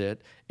pitches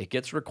it, it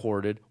gets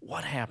recorded,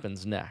 what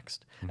happens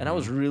next? And I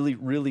was really,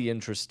 really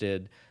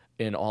interested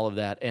in all of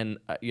that. And,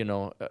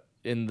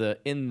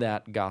 in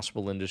that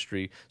gospel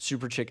industry,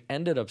 Super Chick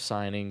ended up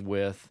signing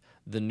with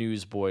the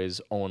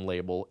Newsboys' own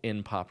label,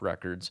 In Pop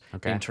Records.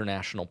 Okay.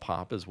 International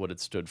Pop is what it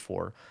stood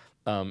for.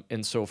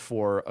 And so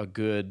for a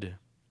good,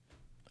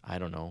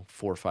 4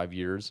 or 5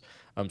 years,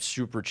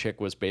 Super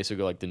Chick was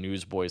basically like the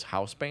Newsboys'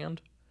 house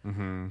band.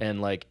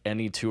 And like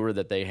any tour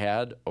that they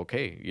had,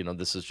 okay,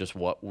 this is just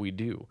what we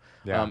do.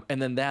 Yeah. And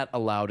then that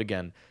allowed,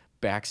 again,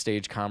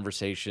 backstage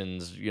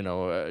conversations,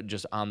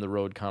 just on the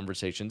road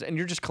conversations, and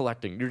you're just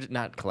collecting. You're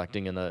not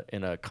collecting in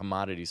a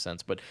commodity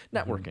sense, but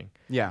networking.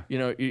 Yeah.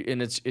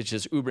 And it's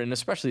just Uber, and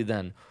especially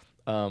then,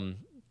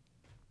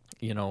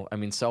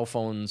 cell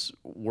phones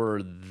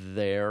were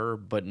there,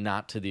 but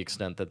not to the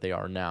extent that they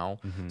are now.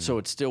 So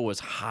it still was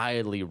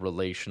highly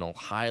relational,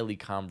 highly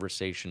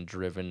conversation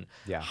driven,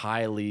 Yeah.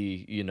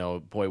 highly,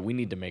 boy, we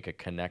need to make a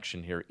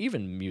connection here.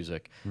 Even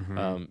music,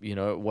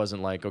 it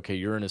wasn't like, okay,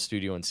 you're in a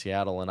studio in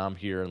Seattle and I'm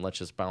here and let's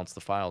just bounce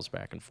the files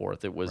back and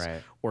forth. It was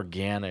Right.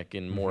 organic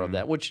and more of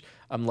that, which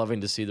I'm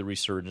loving to see the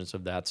resurgence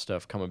of that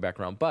stuff coming back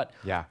around. But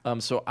Yeah.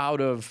 so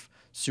out of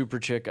Super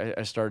Chick,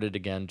 I started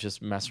again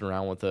just messing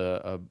around with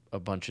a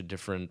bunch of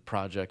different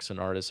projects and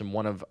artists, and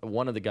one of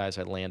the guys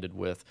I landed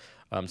with,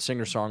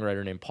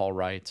 singer-songwriter named Paul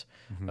Wright,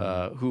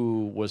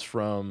 who was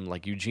from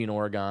like Eugene,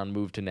 Oregon,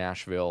 moved to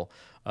Nashville,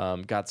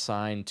 got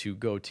signed to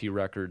Goatee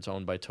Records,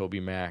 owned by Toby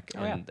Mac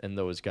and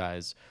those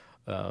guys.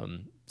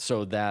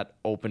 So that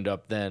opened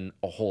up then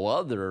a whole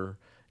other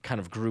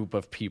kind of group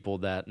of people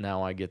that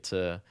now I get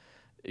to,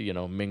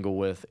 mingle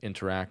with,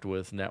 interact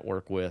with,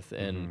 network with,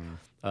 and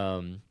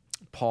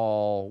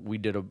Paul, we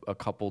did a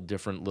couple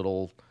different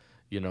little,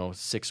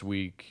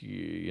 6-week,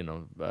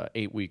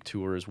 8-week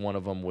tours. One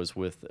of them was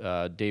with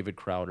David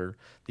Crowder,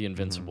 the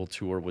Invincible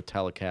tour with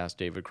Telecast,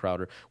 David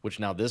Crowder, which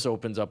now this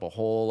opens up a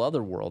whole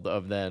other world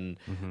of then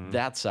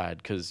that side,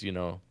 because,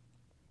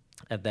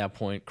 at that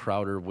point,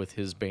 Crowder with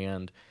his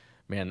band,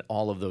 man,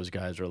 all of those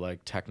guys are like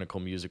technical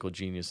musical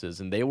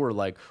geniuses. And they were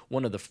like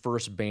one of the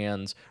first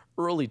bands,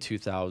 early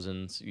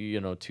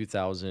 2000s,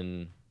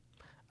 2000,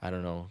 I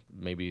don't know,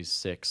 maybe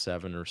 6,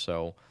 7 or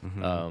so.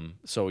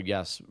 So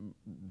yes,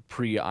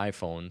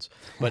 pre-iPhones,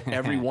 but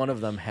every one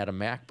of them had a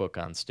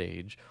MacBook on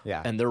stage.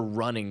 Yeah. And they're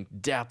running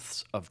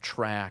depths of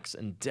tracks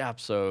and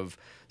depths of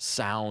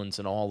sounds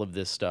and all of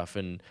this stuff.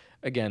 And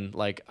again,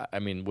 like, I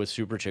mean, with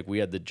Super Chick, we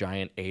had the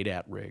giant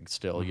ADAT rig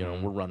still, you know,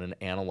 we're running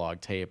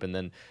analog tape, and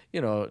then,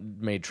 you know,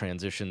 made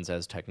transitions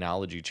as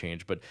technology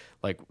changed. But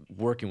like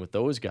working with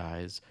those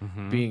guys,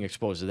 being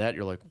exposed to that,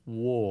 you're like,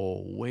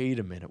 whoa, wait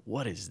a minute,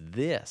 what is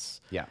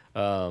this? Yeah.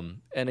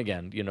 And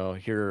again, you know,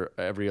 here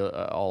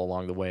all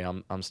along the way,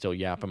 I'm still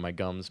yapping my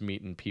gums,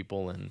 meeting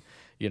people, and,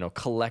 you know,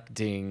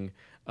 collecting.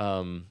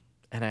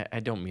 And I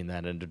don't mean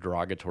that in a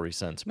derogatory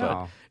sense, but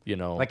No. you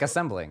know, Like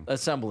assembling.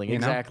 assembling, you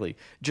know? exactly.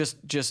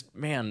 Just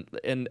man,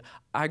 and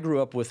I grew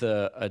up with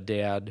a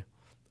dad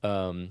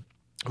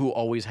who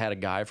always had a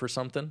guy for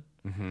something.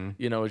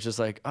 You know, it's just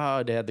like,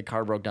 oh, Dad, the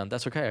car broke down.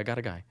 That's okay, I got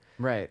a guy.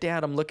 Right.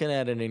 Dad, I'm looking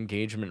at an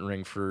engagement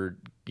ring for,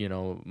 you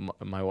know,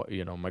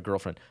 my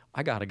girlfriend.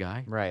 I got a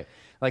guy. Right.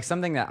 Like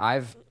something that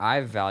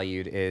I've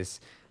valued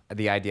is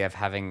the idea of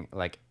having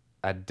like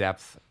a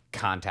depth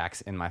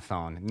contacts in my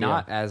phone,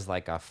 not as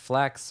like a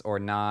flex or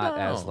not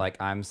as No.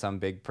 like I'm some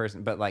big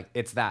person, but like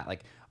it's that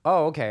like,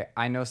 oh, okay,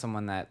 I know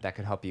someone that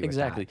could help you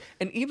Exactly. with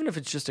And even if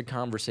it's just a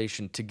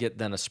conversation to get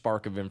then a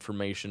spark of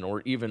information,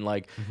 or even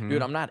like,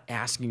 dude, I'm not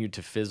asking you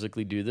to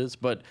physically do this,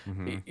 but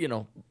you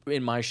know,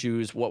 in my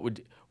shoes, what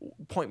would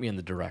point me in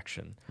the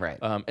direction? Right.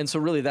 And so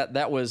really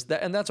that was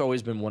that, and that's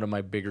always been one of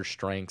my bigger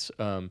strengths.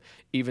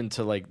 Even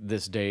to like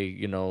this day,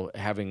 you know,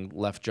 having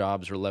left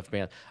jobs or left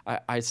band,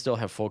 I still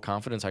have full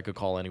confidence I could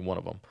call any one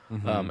of them.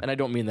 And I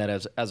don't mean that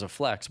as a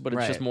flex, but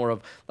it's just Right. more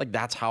of like,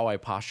 that's how I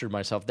postured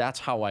myself.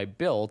 That's how I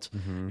built,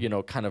 you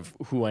know, kind of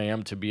who I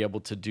am to be able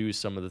to do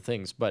some of the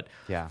things. But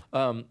Yeah.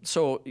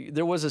 so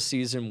there was a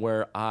season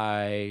where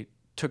I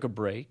took a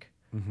break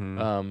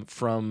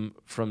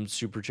from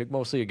Super Chick.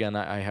 Mostly, again,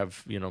 I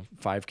have, you know,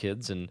 5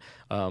 kids, and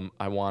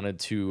I wanted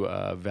to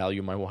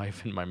value my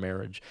wife and my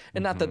marriage,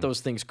 and not that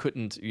those things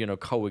couldn't, you know,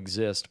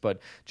 coexist, but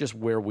just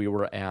where we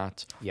were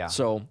at. Yeah.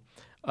 So,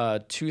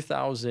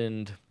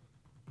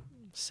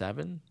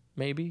 2007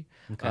 maybe.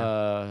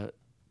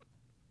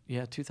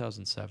 Yeah,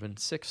 2007,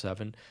 6,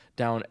 7,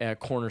 down at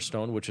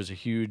Cornerstone, which is a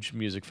huge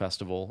music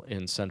festival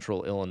in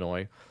central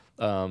Illinois,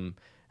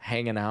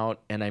 hanging out,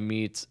 and I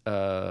meet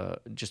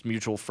just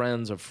mutual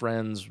friends of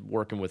friends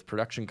working with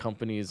production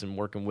companies and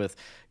working with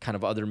kind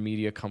of other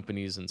media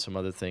companies and some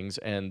other things.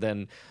 And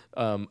then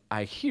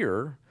I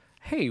hear,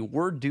 hey,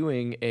 we're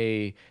doing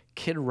a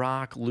Kid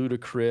Rock,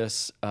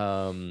 Ludacris,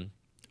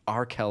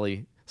 R.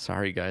 Kelly.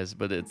 Sorry, guys,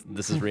 but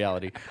this is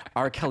reality.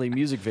 R. Kelly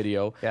music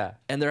video. Yeah.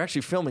 And they're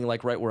actually filming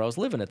like right where I was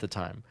living at the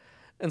time.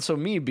 And so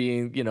me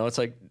being, you know, it's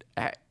like,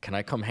 can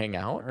I come hang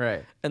out?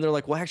 Right. And they're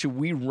like, well, actually,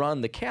 we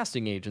run the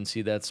casting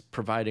agency that's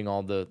providing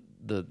all the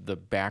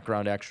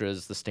background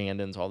extras, the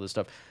stand-ins, all this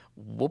stuff.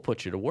 We'll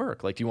put you to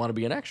work. Like, do you want to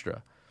be an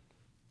extra?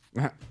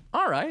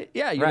 All right.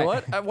 Yeah, you know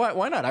Right. what?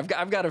 Why not? I've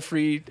got a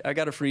free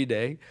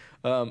day.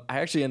 I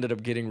actually ended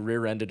up getting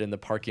rear-ended in the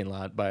parking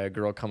lot by a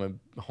girl coming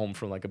home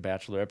from like a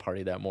bachelorette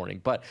party that morning.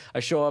 But I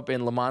show up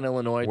in Lamont,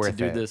 Illinois to Worth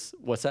do it. this.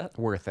 What's that?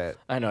 Worth it.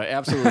 I know,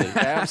 absolutely,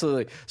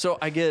 absolutely. So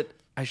I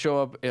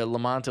show up at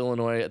Lamont,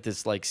 Illinois at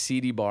this like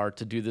seedy bar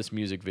to do this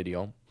music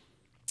video,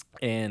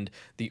 and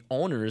the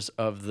owners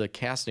of the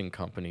casting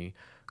company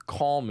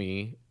call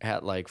me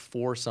at like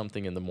 4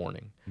 something in the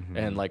morning,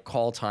 and like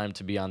call time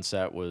to be on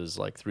set was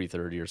like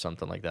 3:30 or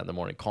something like that in the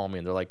morning. Call me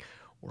and they're like,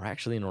 we're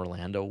actually in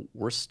Orlando,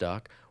 we're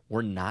stuck,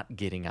 we're not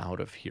getting out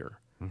of here.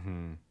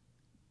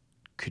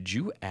 Could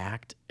you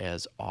act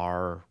as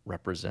our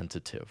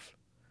representative?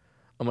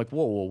 I'm like,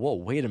 whoa,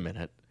 wait a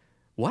minute,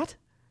 what?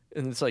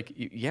 And it's like,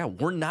 yeah,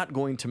 we're not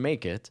going to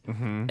make it.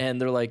 And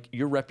they're like,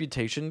 your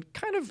reputation,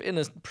 kind of in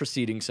a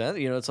preceding sense,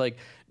 you know, it's like,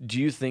 do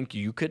you think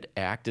you could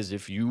act as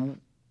if you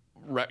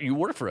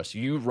work for us,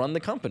 you run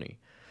the company?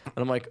 And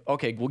I'm like,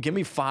 okay, well, give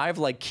me 5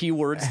 like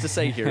keywords to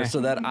say here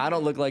so that I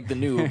don't look like the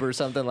noob or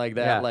something like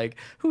that. Yeah. Like,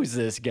 who's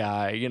this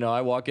guy? You know,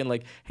 I walk in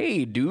like,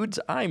 hey, dudes,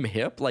 I'm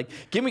hip. Like,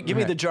 give me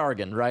the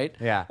jargon, right?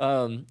 Yeah.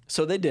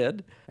 So they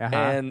did, Uh-huh.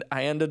 and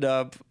I ended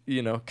up,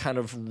 you know, kind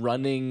of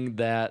running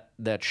that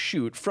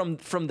shoot from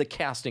the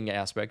casting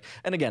aspect.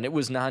 And again, it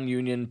was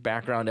non-union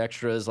background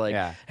extras. Like,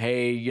 Yeah.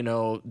 hey, you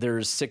know,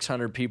 there's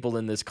 600 people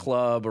in this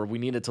club, or we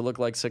need it to look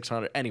like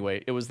 600.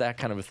 Anyway, it was that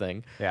kind of a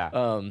thing.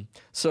 Yeah.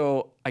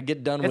 So I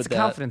get done It's with a that.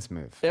 confidence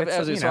move.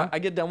 Absolutely. It's, So I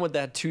get done with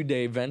that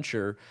 2-day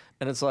venture,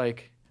 and it's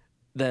like,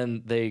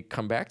 then they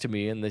come back to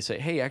me and they say,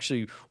 hey,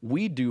 actually,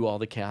 we do all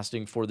the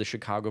casting for the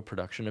Chicago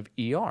production of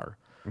ER.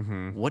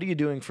 What are you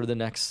doing for the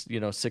next, you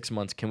know, 6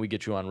 months? Can we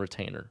get you on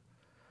retainer?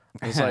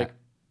 And it's like,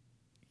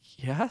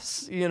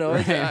 yes, you know.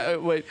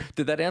 Wait,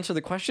 did that answer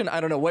the question?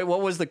 I don't know. Wait,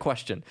 what was the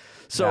question?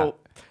 So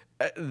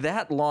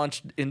that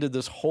launched into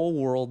this whole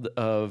world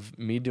of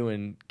me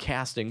doing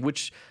casting,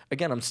 which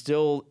again, I'm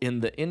still in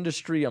the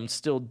industry. I'm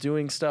still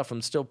doing stuff.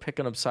 I'm still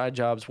picking up side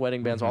jobs,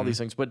 wedding bands, all these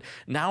things. But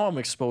now I'm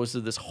exposed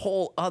to this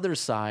whole other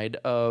side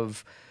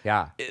of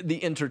the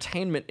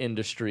entertainment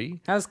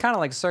industry. That was kind of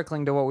like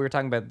circling to what we were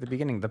talking about at the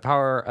beginning, the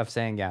power of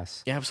saying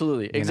yes. Yeah,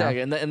 absolutely, exactly,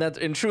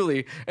 and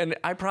truly, and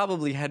I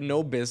probably had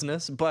no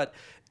business, but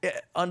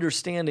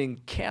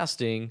understanding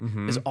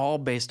casting is all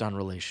based on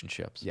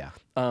relationships. Yeah.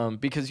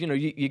 Because you know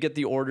you get get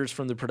the orders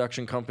from the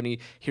production company.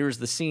 Here's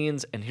the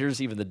scenes, and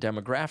here's even the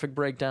demographic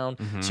breakdown.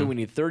 So we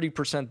need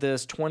 30%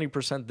 this,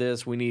 20%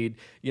 this. We need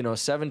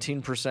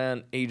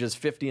 17% ages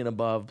 50 and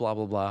above. Blah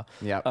blah blah.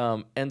 Yep.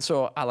 And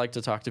so I like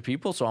to talk to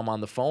people. So I'm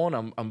on the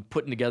phone. I'm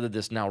putting together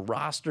this now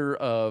roster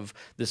of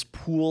this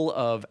pool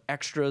of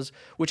extras,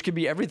 which could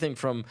be everything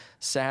from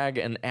SAG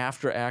and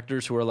after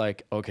actors who are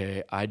like,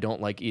 okay, I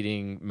don't like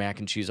eating mac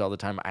and cheese all the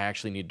time. I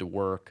actually need to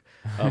work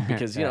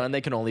because and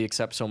they can only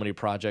accept so many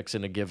projects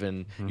in a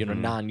given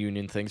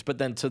non-union things. But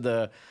then to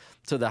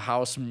the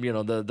house,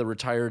 the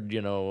retired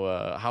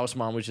house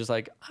mom was just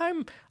like,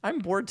 I'm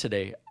bored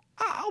today.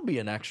 I'll be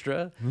an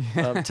extra.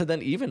 To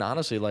then even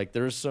honestly, like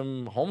there's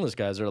some homeless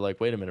guys that are like,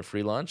 wait a minute,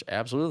 free lunch?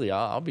 Absolutely,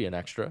 I'll be an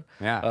extra.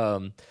 Yeah.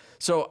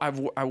 So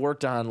I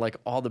worked on like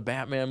all the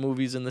Batman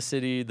movies in the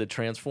city, the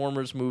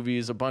Transformers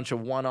movies, a bunch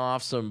of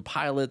one-offs, some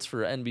pilots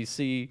for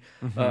NBC,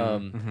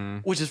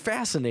 which is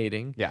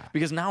fascinating. Yeah.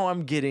 Because now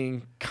I'm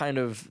getting kind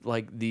of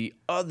like the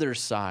other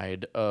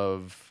side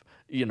of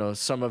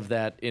some of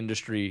that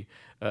industry.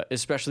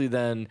 Especially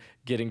then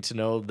getting to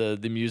know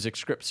the music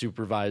script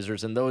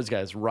supervisors and those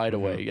guys right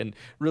away. And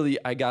really,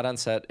 I got on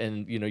set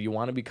and, you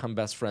want to become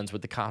best friends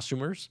with the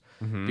costumers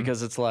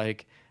because it's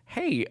like,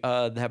 hey,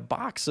 that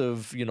box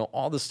of,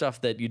 all the stuff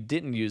that you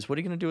didn't use, what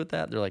are you going to do with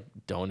that? They're like,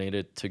 donate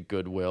it to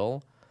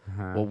Goodwill.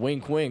 Well,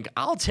 wink, wink.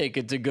 I'll take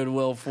it to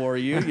Goodwill for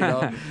you,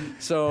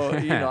 So,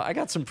 I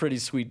got some pretty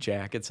sweet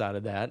jackets out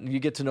of that. And you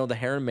get to know the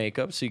hair and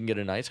makeup so you can get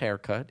a nice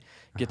haircut.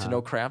 Get to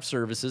know craft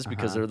services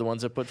because they're the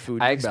ones that put food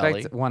in I your belly.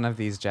 expect one of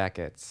these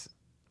jackets.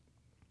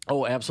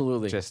 Oh,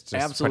 absolutely. Just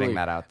absolutely. putting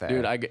that out there.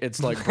 Dude,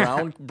 it's like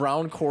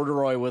brown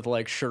corduroy with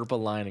like Sherpa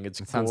lining. It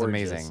sounds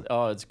amazing.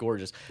 Oh, it's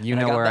gorgeous. You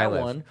And know I got where I that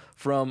live. one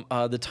from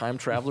The Time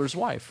Traveler's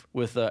Wife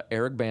with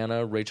Eric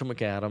Bana, Rachel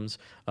McAdams.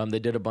 They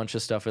did a bunch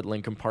of stuff at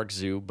Lincoln Park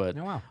Zoo, but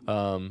Oh,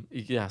 wow.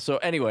 yeah. So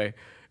anyway,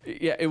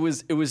 yeah, it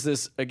was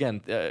this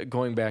again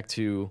going back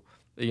to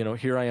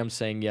here I am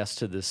saying yes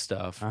to this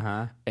stuff,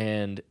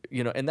 and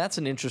and that's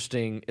an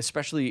interesting,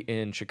 especially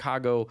in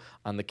Chicago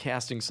on the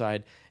casting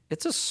side.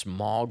 It's a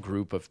small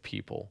group of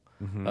people,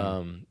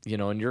 and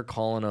you're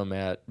calling them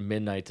at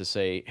midnight to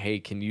say, hey,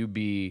 can you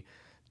be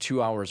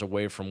 2 hours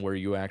away from where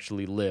you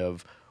actually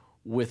live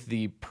with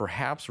the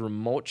perhaps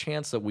remote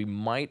chance that we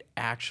might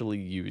actually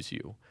use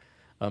you?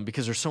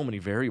 Because there's so many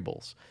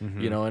variables,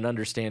 and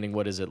understanding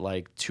what is it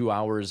like 2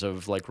 hours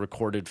of like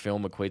recorded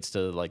film equates to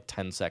like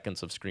 10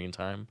 seconds of screen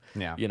time.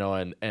 Yeah.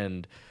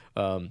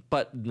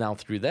 But now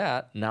through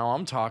that, now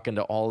I'm talking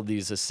to all of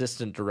these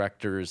assistant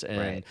directors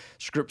and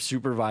script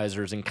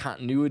supervisors and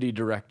continuity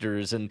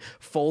directors and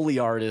Foley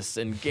artists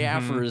and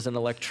gaffers and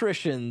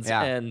electricians.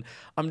 Yeah. And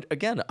I'm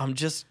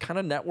just kind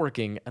of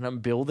networking and I'm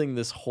building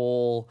this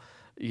whole,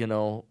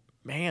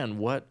 man,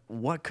 what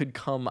could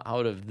come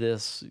out of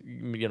this,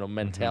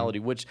 mentality,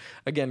 which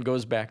again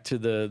goes back to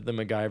the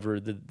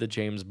MacGyver, the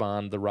James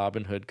Bond, the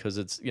Robin Hood, because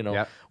it's,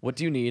 what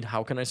do you need?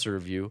 How can I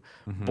serve you?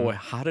 Boy,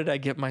 how did I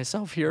get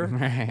myself here?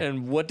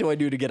 And what do I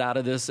do to get out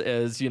of this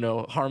as,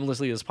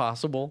 harmlessly as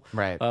possible?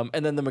 Right.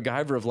 And then the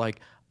MacGyver of like,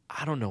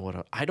 I don't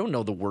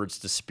know the words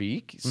to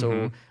speak.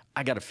 So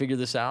I got to figure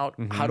this out.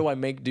 How do I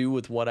make do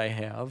with what I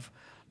have?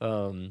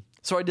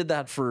 So I did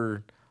that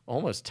for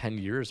almost 10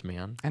 years,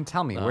 man. And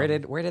tell me, where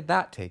did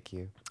that take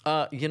you?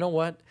 You know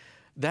what?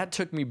 That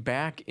took me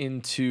back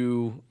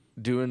into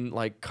doing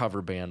like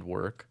cover band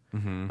work.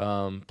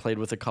 Played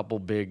with a couple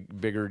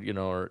bigger,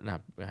 or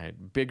not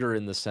bigger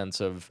in the sense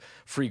of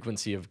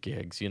frequency of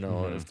gigs,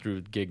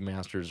 through Gig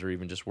Masters or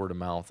even just word of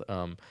mouth.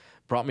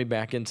 Brought me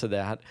back into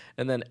that.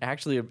 And then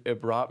actually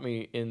it brought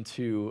me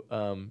into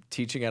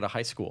teaching at a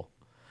high school.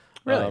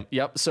 Really?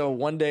 Yep. So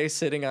one day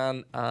sitting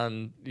on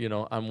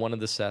one of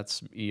the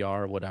sets,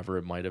 ER, whatever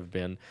it might have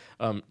been,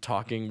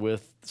 talking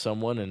with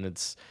someone, and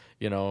it's,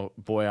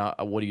 boy,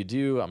 what do you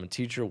do? I'm a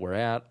teacher. Where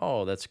at?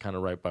 Oh, that's kind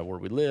of right by where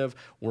we live.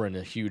 We're in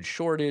a huge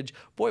shortage.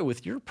 Boy,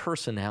 with your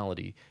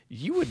personality,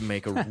 you would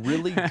make a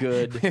really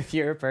good. With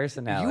your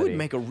personality.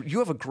 You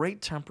have a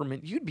great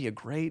temperament. You'd be a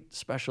great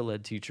special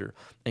ed teacher.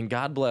 And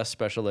God bless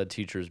special ed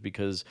teachers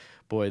because,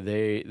 boy,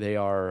 they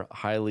are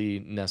highly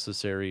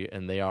necessary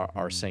and they are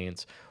our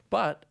saints.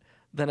 But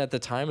then at the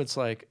time, it's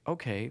like,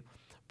 okay,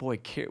 boy,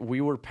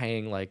 we were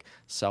paying like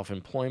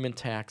self-employment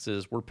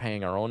taxes. We're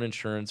paying our own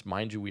insurance.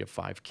 Mind you, we have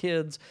 5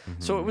 kids.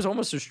 So it was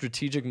almost a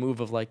strategic move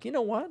of like, you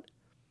know what?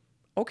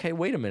 Okay,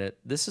 wait a minute.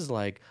 This is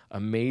like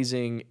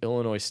amazing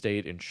Illinois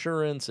state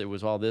insurance. It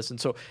was all this.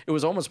 And so it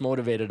was almost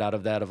motivated out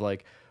of that of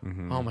like,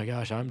 oh my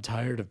gosh, I'm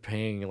tired of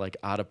paying like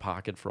out of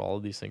pocket for all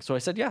of these things. So I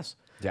said yes.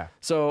 Yeah.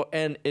 So,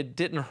 and it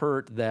didn't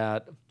hurt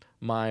that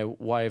my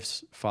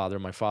wife's father,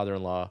 my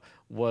father-in-law,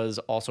 was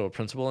also a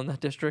principal in that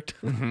district,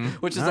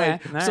 which is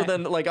so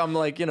then like, I'm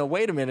like,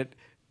 wait a minute,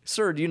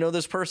 sir, do you know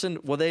this person?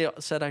 Well, they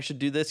said I should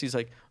do this. He's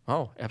like,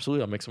 oh,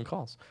 absolutely. I'll make some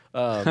calls.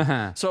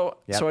 So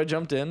I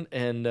jumped in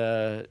and,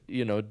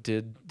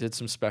 did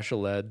some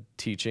special ed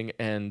teaching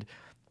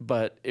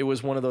but it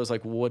was one of those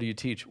like, what do you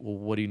teach? Well,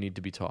 what do you need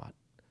to be taught?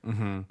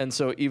 And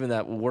so even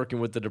that working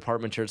with the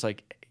department chair, it's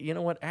like, you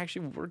know what,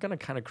 actually, we're going to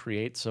kind of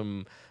create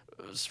some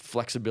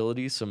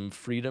flexibility, some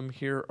freedom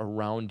here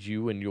around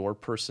you and your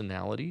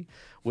personality,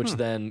 which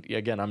then,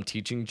 again, I'm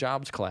teaching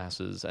jobs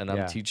classes and I'm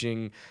Yeah.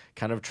 teaching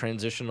kind of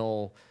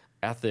transitional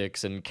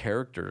ethics and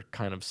character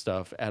kind of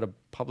stuff at a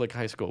public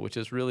high school, which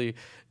is really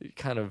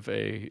kind of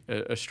a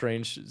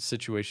strange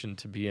situation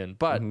to be in.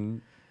 But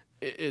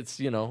it's,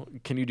 you know,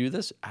 can you do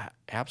this?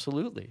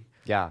 Absolutely.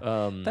 Yeah.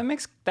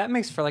 That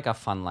makes for like a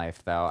fun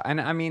life though. And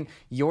I mean,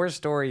 your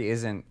story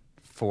isn't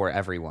for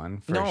everyone,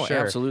 for No, sure.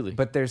 absolutely.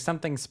 But there's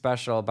something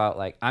special about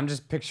like I'm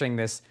just picturing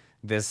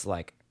this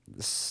like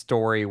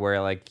story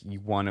where like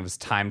one was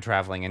time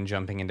traveling and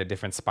jumping into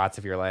different spots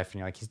of your life and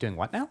you're like, he's doing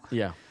what now?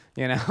 Yeah.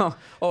 You know? Oh,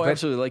 But-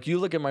 absolutely. Like you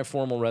look at my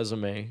formal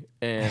resume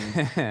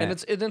and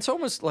it's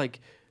almost like,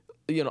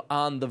 you know,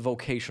 on the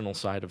vocational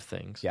side of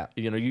things. Yeah.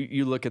 You know,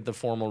 you look at the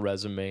formal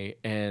resume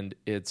and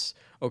it's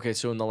okay.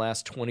 So in the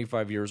last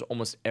 25 years,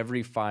 almost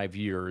every 5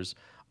 years,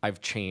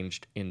 I've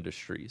changed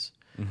industries.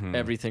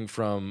 Everything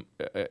from,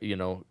 you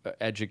know,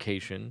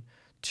 education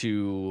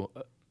to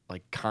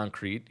like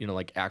concrete, you know,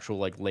 like actual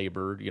like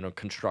labor, you know,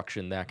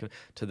 construction,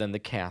 to then the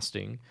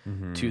casting,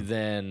 to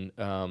then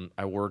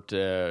I worked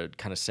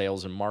kind of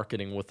sales and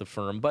marketing with the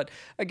firm. But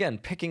again,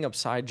 picking up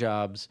side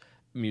jobs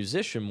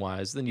musician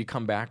wise, then you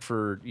come back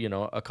for, you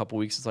know, a couple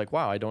weeks. It's like,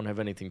 wow, I don't have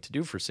anything to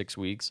do for 6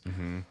 weeks.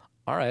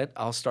 All right,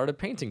 I'll start a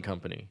painting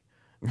company.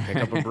 Pick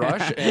up a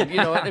brush and, you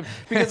know,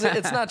 because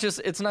it's not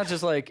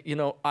just like, you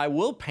know, I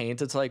will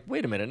paint. It's like,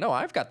 wait a minute, no,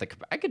 I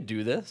could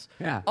do this.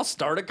 Yeah. I'll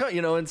start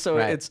you know, and so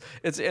Right.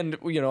 it's and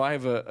you know, I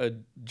have a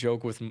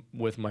joke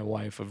with my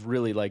wife of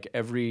really like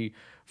every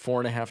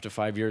 4.5 to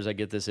 5 years I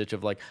get this itch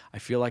of like, I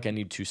feel like I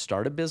need to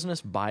start a business,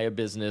 buy a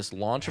business,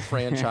 launch a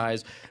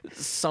franchise,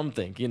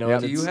 something, you know. Yeah.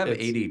 and Do you have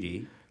it's-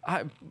 ADD?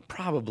 I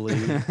probably,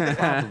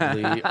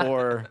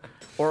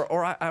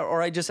 or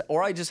I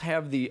just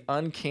have the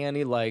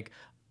uncanny like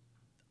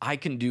I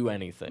can do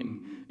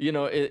anything. You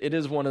know, it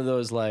is one of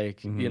those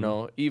like, you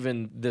know,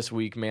 even this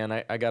week, man,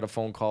 I got a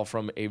phone call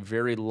from a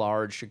very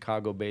large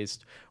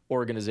Chicago-based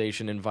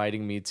organization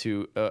inviting me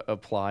to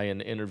apply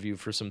and interview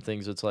for some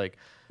things. It's like,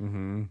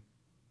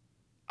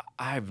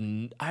 I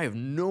have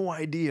no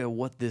idea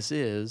what this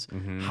is.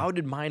 How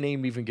did my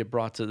name even get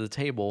brought to the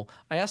table?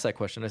 I asked that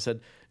question. I said,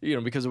 you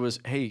know, because it was,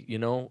 hey, you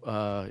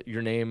know,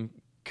 your name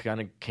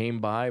kind of came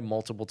by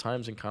multiple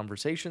times in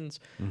conversations.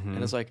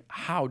 And it's like,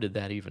 how did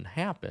that even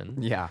happen?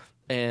 Yeah.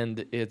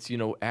 And it's, you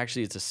know,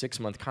 actually it's a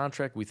 6-month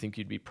contract. We think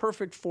you'd be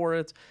perfect for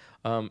it.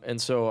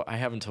 And so I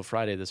have until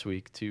Friday this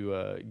week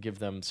to give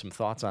them some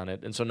thoughts on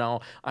it. And so now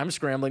I'm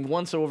scrambling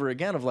once over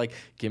again of like,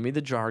 give me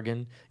the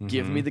jargon,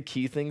 give me the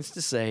key things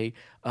to say,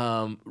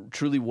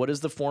 truly what is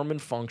the form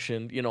and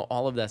function, you know,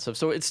 all of that stuff.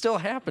 So it's still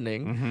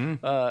happening,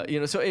 you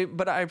know, so,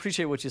 but I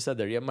appreciate what you said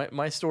there. Yeah,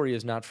 my story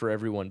is not for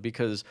everyone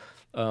because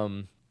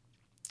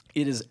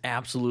it is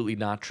absolutely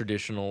not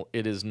traditional.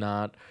 It is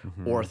not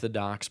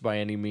orthodox by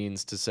any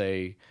means to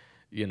say,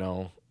 you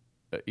know,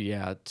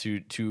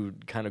 to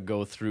kind of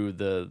go through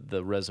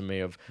the resume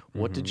of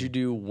what did you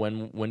do,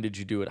 when did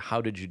you do it,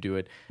 how did you do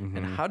it,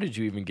 and how did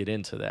you even get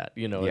into that?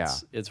 You know,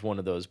 it's one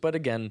of those. But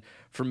again,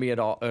 for me, it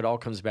all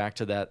comes back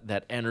to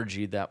that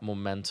energy, that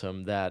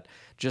momentum, that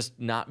just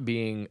not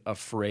being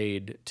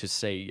afraid to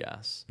say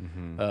yes,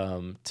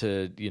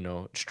 to, you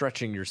know,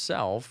 stretching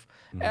yourself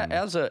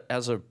as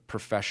a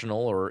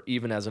professional or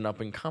even as an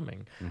up and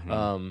coming.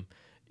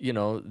 You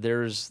know,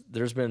 there's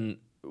been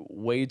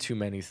way too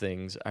many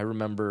things. I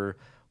remember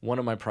one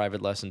of my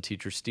private lesson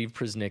teachers, Steve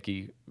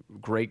Prznicki,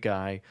 great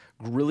guy,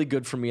 really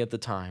good for me at the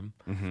time,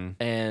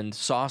 and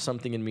saw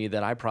something in me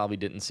that I probably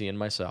didn't see in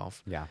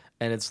myself. Yeah.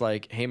 And it's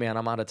like, hey man,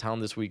 I'm out of town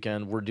this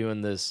weekend. We're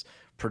doing this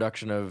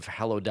production of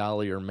Hello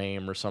Dolly or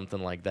Mame or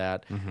something like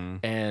that.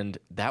 And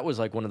that was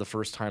like one of the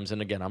first times,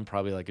 and again, I'm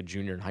probably like a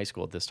junior in high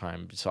school at this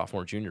time,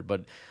 sophomore, junior,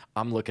 but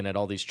I'm looking at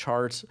all these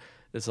charts.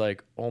 It's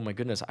like, oh my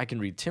goodness, I can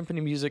read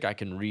timpani music. I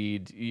can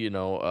read, you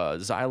know,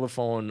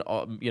 xylophone,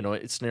 you know,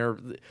 snare.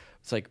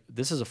 It's like,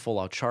 this is a full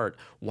out chart.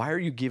 Why are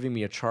you giving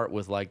me a chart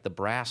with like the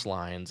brass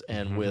lines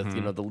and with,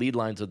 you know, the lead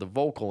lines of the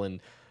vocal? And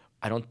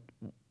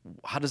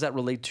how does that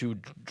relate to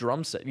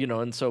drum set, you know?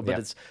 And so,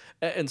 but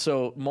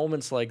so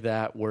moments like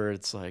that where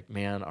it's like,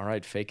 man, all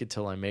right, fake it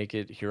till I make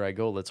it. Here I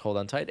go. Let's hold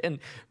on tight. And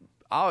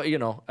you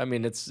know, I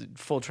mean, it's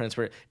full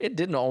transparent. It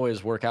didn't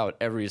always work out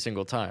every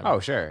single time. Oh,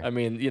 sure. I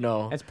mean, you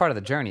know, It's part of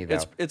the journey, though.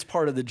 it's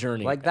part of the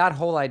journey. Like that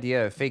whole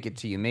idea of fake it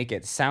till you make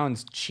it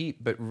sounds cheap,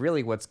 but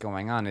really what's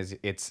going on is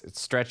it's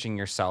stretching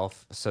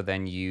yourself so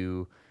then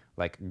you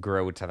like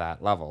grow to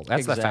that level.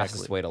 That's the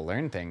fastest Exactly. way to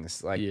learn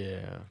things. Like,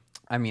 yeah.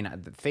 I mean,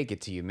 fake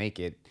it till you make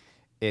it.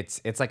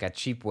 It's like a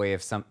cheap way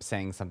of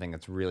saying something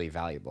that's really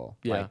valuable.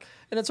 Yeah. Like,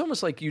 And it's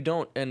almost like you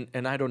don't,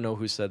 and I don't know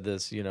who said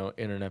this, you know,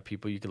 internet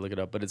people, you can look it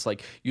up, but it's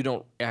like you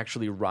don't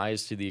actually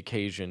rise to the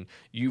occasion.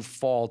 You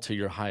fall to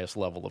your highest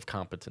level of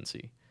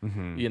competency,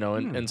 you know,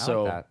 and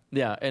so, that.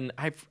 yeah. And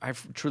I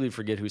truly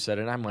forget who said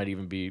it. And I might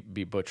even be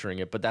butchering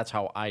it, but that's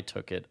how I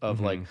took it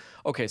of like,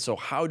 okay, so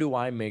how do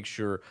I make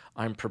sure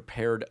I'm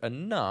prepared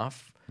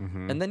enough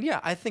And then,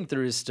 I think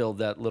there is still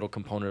that little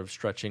component of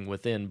stretching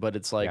within, but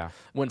it's like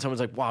when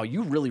someone's like, wow,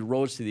 you really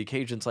rose to the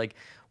occasion. It's like,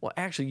 well,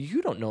 actually,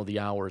 you don't know the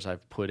hours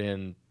I've put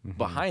in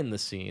behind the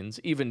scenes.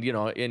 Even,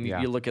 and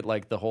you look at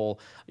like the whole,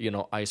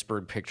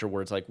 iceberg picture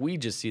where it's like, we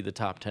just see the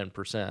top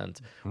 10%.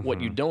 What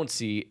you don't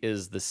see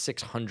is the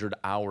 600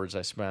 hours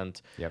I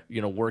spent,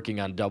 working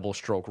on double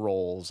stroke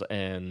rolls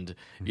and,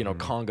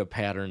 conga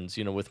patterns,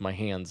 with my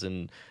hands.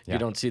 And you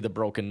don't see the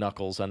broken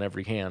knuckles on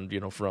every hand,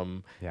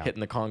 from hitting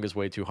the congas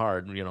way too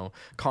hard.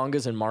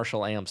 Congas and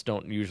Marshall amps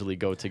don't usually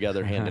go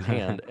together hand in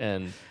hand.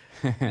 And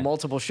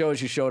multiple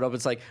shows you showed up,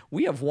 it's like,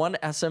 we have one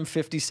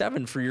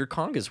SM57 for your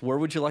congas. Where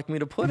would you like me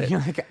to put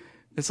it?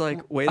 It's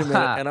like, wait a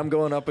minute. And I'm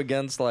going up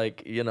against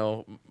like,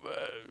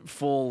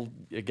 full,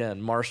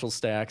 again, Marshall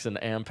stacks and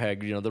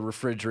Ampeg, the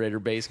refrigerator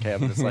bass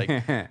cabinet. It's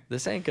like,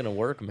 this ain't going to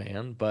work,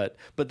 man. But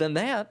then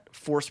that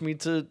forced me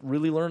to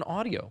really learn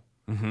audio.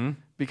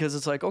 Because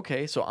it's like,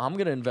 okay, so I'm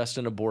going to invest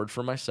in a board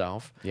for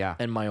myself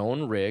and my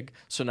own rig.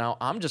 So now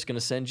I'm just going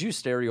to send you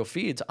stereo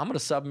feeds. I'm going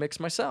to submix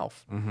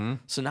myself.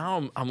 So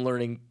now I'm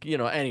learning,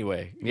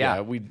 anyway.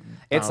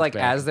 It's like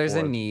as there's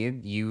a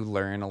need, you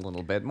learn a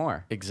little bit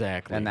more.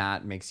 Exactly. And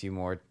that makes you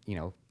more,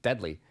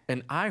 deadly.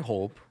 And I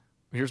hope,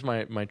 here's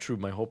my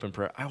hope and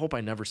prayer. I hope I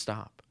never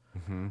stop.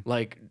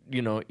 Like,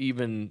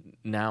 even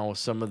now,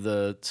 some of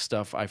the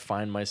stuff I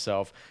find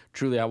myself,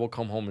 truly, I will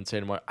come home and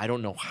say to I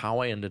don't know how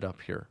I ended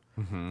up here.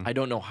 I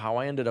don't know how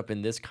I ended up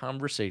in this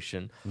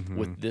conversation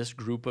with this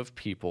group of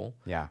people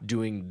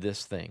doing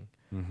this thing.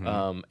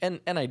 And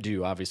I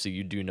do, obviously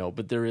you do know,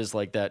 but there is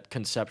like that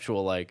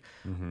conceptual, like,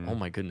 oh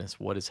my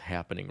goodness, what is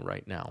happening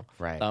right now?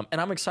 Right.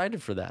 And I'm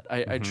excited for that.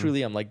 I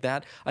truly am like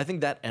that. I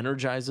think that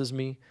energizes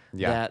me.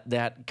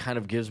 That kind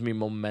of gives me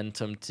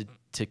momentum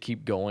to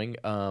keep going.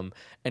 And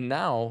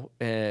now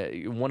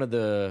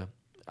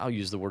I'll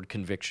use the word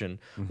conviction.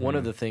 One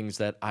of the things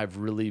that I've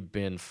really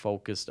been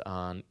focused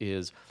on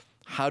is,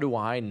 how do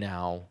I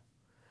now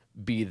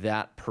be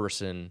that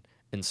person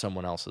in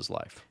someone else's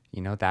life?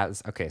 That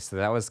was okay. So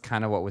that was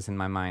kind of what was in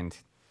my mind.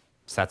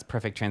 So that's a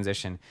perfect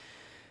transition,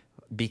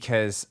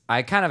 because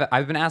I've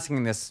been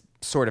asking this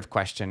sort of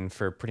question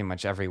for pretty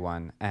much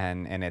everyone,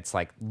 and it's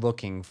like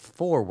looking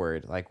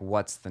forward, like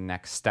what's the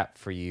next step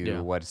for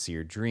you? What's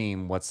your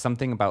dream? What's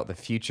something about the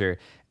future?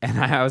 And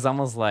I was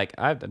almost like,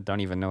 I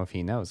don't even know if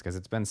he knows, because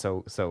it's been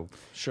so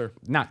sure,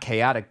 not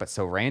chaotic, but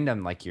so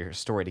random, like your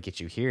story to get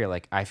you here.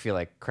 Like, I feel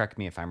like, correct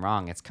me if I'm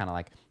wrong, it's kind of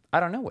like, I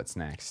don't know what's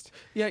next.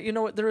 Yeah, you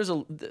know what? There is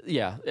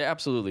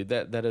absolutely.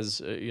 That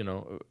is,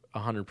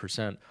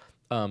 100%.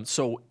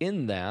 So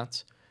in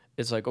that,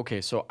 it's like,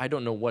 okay, so I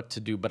don't know what to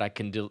do, but I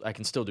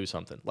can still do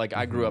something. Like,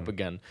 I grew up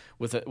again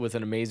with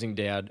an amazing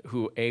dad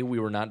who, A, we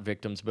were not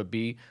victims, but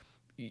B,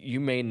 you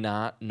may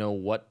not know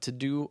what to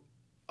do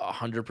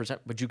 100%,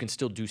 but you can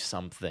still do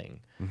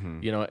something.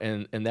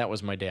 And that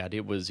was my dad.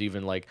 It was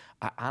even like,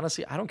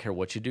 honestly, I don't care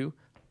what you do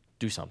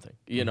something,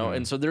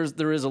 and so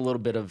there is a little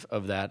bit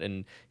of that.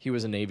 And he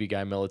was a Navy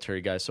guy, military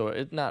guy, so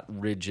it's not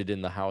rigid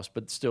in the house,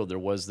 but still there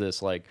was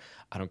this like,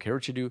 I don't care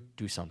what you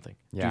do something,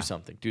 do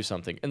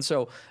something. And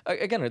so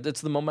again,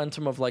 it's the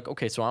momentum of like,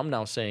 okay, so I'm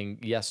now saying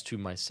yes to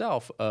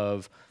myself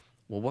of,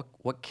 well,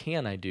 what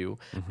can I do?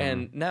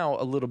 And now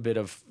a little bit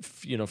of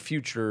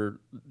future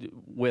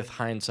with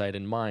hindsight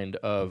in mind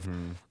of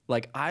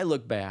like, I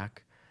look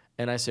back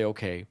and I say,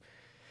 okay,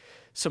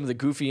 some of the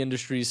goofy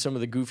industries, some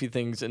of the goofy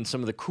things, and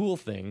some of the cool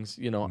things,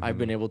 I've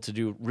been able to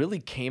do really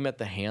came at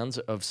the hands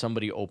of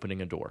somebody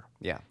opening a door.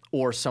 Yeah.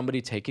 Or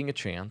somebody taking a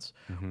chance.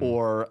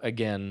 Or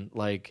again,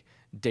 like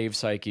Dave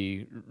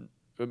Psyche,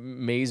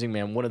 amazing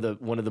man, one of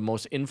the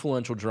most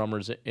influential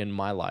drummers in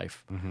my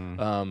life.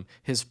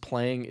 His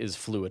playing is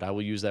fluid. I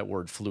will use that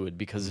word, fluid,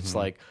 because it's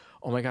like,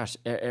 oh my gosh,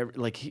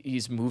 like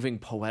he's moving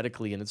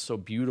poetically and it's so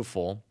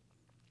beautiful.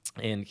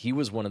 And he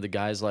was one of the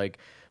guys like,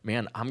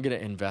 man, I'm going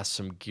to invest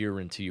some gear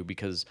into you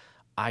because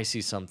I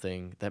see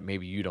something that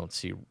maybe you don't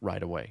see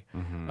right away.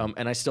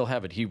 And I still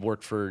have it. He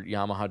worked for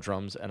Yamaha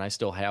drums, and I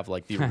still have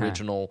like the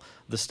original,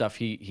 the stuff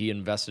he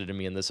invested in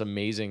me in this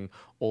amazing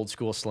old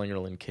school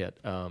Slingerland kit.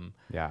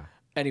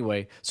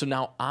 Anyway, so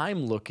now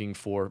I'm looking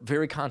for,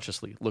 very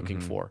consciously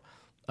looking for,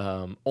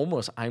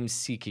 almost I'm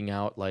seeking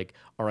out like,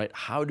 all right,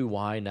 how do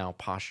I now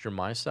posture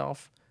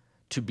myself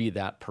to be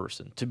that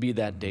person, to be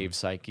that Dave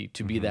Psyche,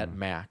 to be that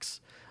Max?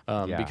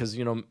 Because,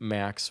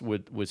 Max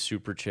with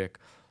Super Chick,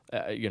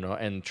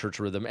 and Church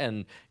Rhythm,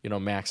 and,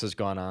 Max has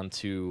gone on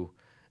to,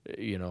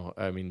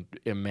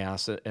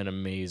 amass an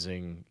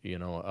amazing,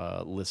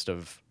 list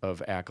of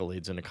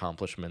accolades and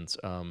accomplishments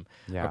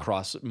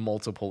across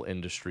multiple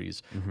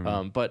industries.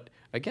 But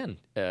again,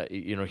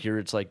 here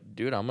it's like,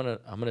 dude, I'm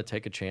gonna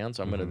take a chance.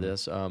 I'm gonna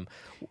this.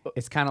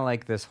 It's kind of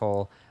like this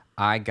whole,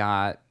 I've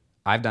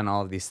done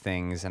all of these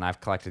things and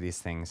I've collected these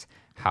things.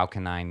 How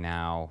can I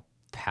now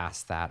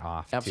pass that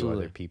off to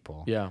other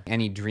people? Yeah.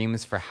 Any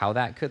dreams for how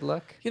that could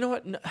look? You know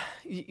what?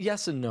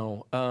 Yes and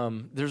no.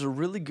 There's a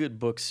really good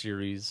book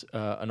series,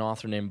 an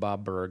author named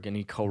Bob Berg, and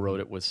he co-wrote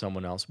it with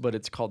someone else, but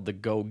it's called The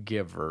Go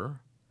Giver.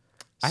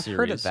 I've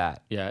heard of series.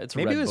 that. Yeah, it's a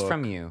Maybe red it was book.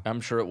 from you.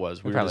 I'm sure it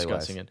was. We were probably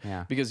discussing was. it.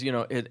 Yeah. Because,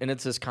 and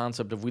it's this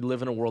concept of we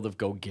live in a world of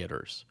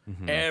go-getters.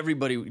 Mm-hmm.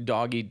 Everybody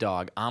dog eat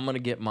dog. I'm going to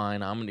get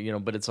mine. I'm going to,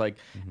 but it's like,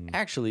 Mm-hmm.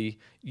 actually,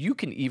 you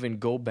can even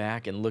go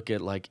back and look at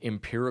like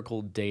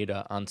empirical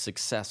data on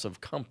success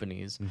of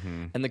companies.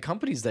 Mm-hmm. And the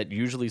companies that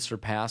usually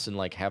surpass and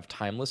like have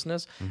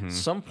timelessness,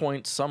 some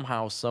point,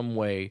 somehow, some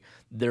way,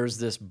 there's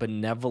this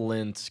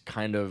benevolent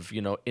kind of,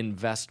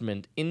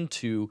 investment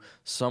into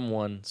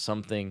someone,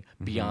 something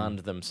beyond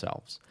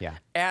themselves Yeah.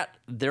 at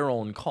their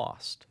own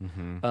cost.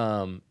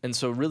 And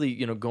so really,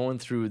 going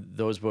through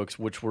those books,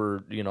 which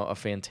were, a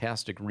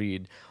fantastic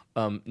read,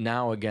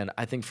 now again,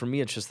 I think for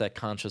me, it's just that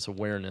conscious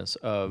awareness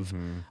of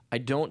I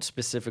don't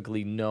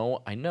specifically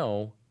know, I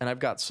know, and I've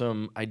got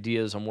some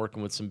ideas. I'm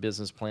working with some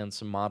business plans,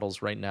 some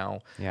models right now,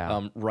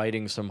 Yeah.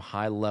 writing some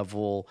high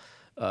level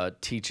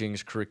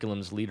teachings,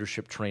 curriculums,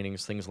 leadership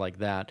trainings, things like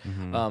that.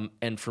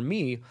 And for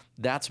me,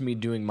 that's me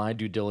doing my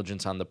due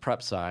diligence on the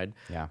prep side.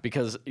 Yeah.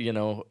 Because,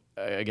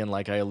 again,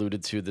 like I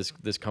alluded to,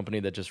 this company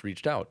that just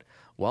reached out.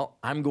 Well,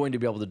 I'm going to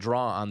be able to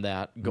draw on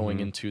that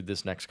going into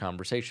this next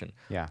conversation.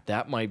 Yeah.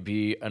 That might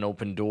be an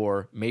open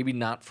door, maybe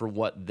not for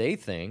what they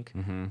think,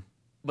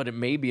 but it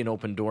may be an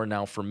open door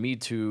now for me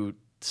to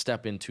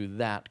step into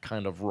that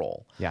kind of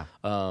role. Yeah.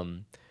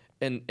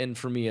 And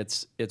for me,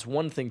 it's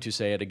one thing to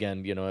say it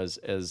again,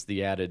 as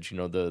the adage,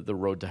 the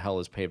road to hell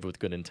is paved with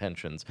good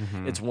intentions.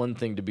 It's one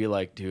thing to be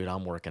like, dude,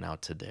 I'm working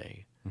out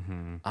today.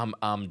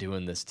 I'm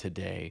doing this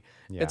today.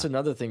 Yeah. It's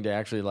another thing to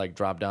actually like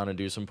drop down and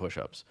do some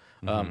push-ups.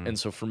 And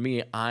so for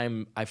me,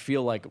 I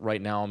feel like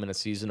right now I'm in a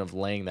season of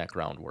laying that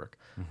groundwork.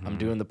 I'm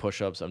doing the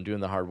push-ups. I'm doing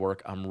the hard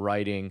work. I'm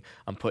writing.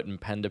 I'm putting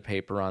pen to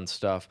paper on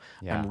stuff.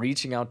 Yeah. I'm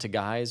reaching out to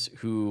guys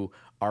who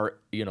are,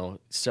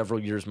 several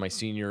years my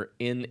senior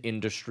in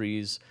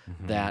industries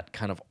that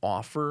kind of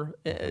offer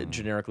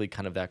generically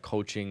kind of that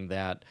coaching,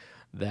 that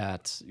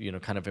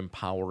kind of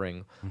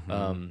empowering.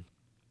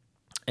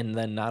 And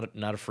then not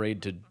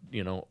afraid to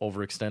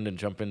overextend and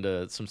jump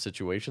into some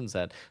situations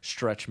that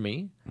stretch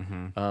me,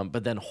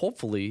 but then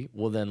hopefully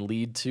will then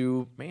lead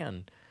to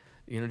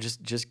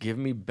just give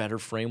me better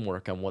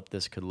framework on what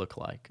this could look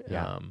like.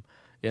 Yeah.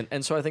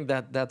 And so I think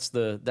that's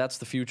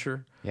the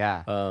future.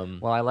 Yeah.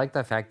 Well, I like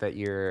the fact that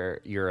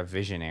you're a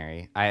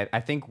visionary. I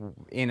think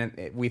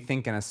we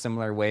think in a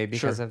similar way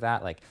because Sure. of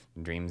that, like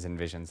dreams and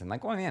visions, and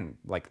like, oh man,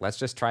 like let's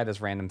just try this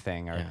random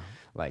thing, or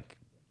like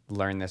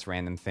learn this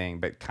random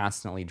thing, but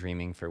constantly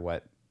dreaming for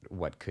what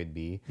could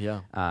be.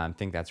 Yeah. I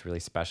think that's really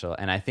special,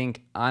 and I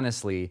think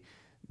honestly,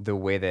 the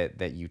way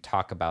that you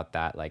talk about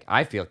that, like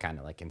I feel kind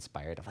of like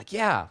inspired of like,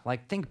 yeah,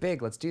 like think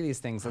big, let's do these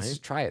things, let's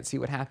just try it, see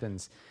what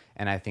happens.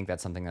 And I think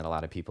that's something that a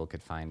lot of people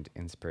could find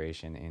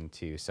inspiration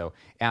into. So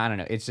I don't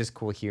know, it's just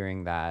cool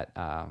hearing that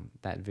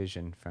that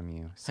vision from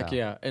you. So. Heck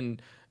yeah.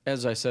 And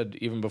as I said,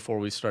 even before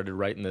we started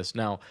writing this,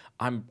 now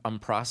I'm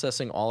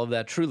processing all of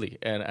that truly.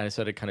 And I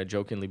said it kind of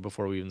jokingly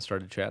before we even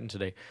started chatting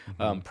today,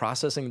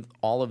 processing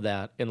all of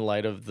that in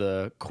light of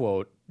the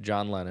quote,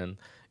 John Lennon,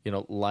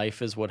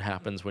 life is what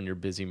happens when you're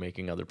busy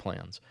making other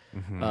plans.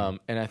 And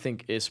I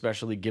think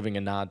especially giving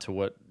a nod to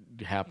what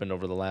happened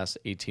over the last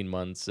 18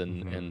 months.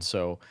 And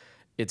so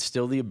it's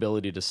still the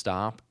ability to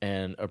stop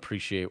and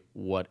appreciate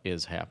what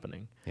is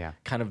happening. Yeah.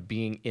 Kind of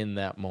being in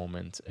that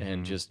moment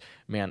and just,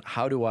 man,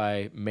 how do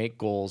I make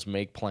goals,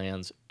 make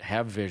plans,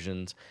 have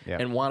visions, Yep.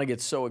 and want to get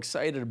so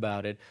excited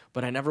about it,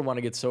 but I never want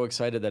to get so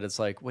excited that it's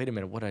like, wait a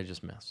minute, what did I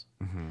just miss?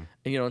 And,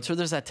 and so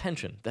there's that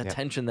tension,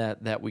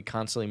 that we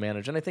constantly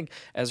manage. And I think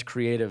as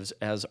creatives,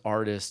 as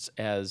artists,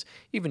 as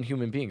even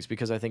human beings,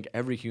 because I think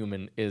every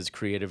human is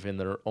creative in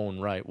their own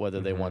right,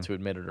 whether they want to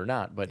admit it or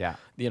not. But,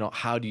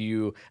 how do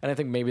you, and I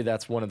think maybe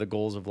that's one of the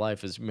goals of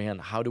life is, man,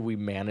 how do we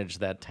manage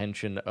that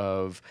tension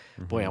of,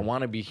 boy, I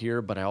want to be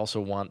here, but I also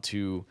want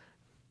to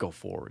go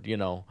forward,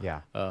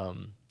 Yeah.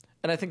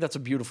 And I think that's a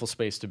beautiful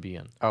space to be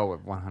in. Oh,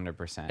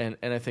 100%.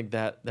 And I think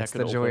that That's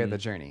could the joy open, of the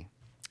journey.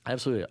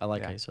 Absolutely. I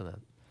like how you said that.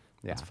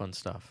 Yeah. That's fun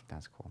stuff.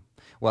 That's cool.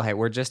 Well, hey,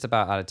 we're just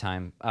about out of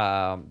time.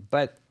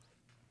 But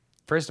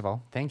first of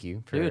all, thank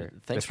you for Dude,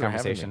 thanks this for having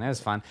conversation. me. It was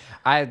fun.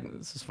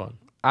 This is fun.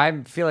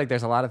 I feel like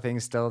there's a lot of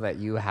things still that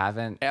you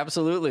haven't.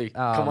 Absolutely.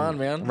 Come on,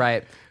 man.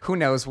 Right. Who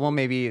knows? Well,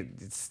 maybe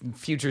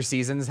future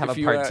seasons have If a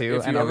you, part two.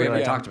 if And you I'll be ever- We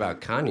like, haven't talked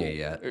about Kanye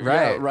yet.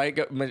 Right.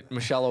 Yeah, right.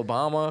 Michelle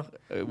Obama.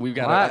 We've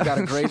got. What? I've got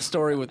a great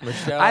story with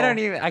Michelle.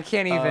 I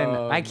can't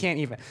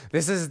even.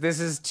 This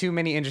is too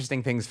many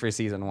interesting things for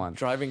season one.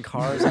 Driving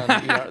cars on.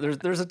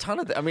 There's a ton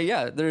of.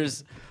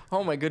 There's.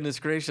 Oh my goodness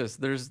gracious.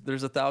 There's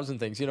 1,000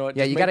 things. You know what?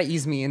 Yeah, Just you got to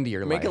ease me into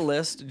your make life. a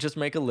list. Just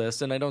make a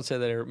list. And I don't say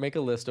that here. Make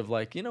a list of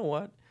like, you know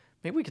what?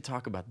 Maybe we could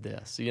talk about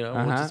this. We'll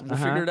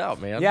figure it out,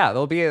 man. Yeah,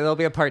 there'll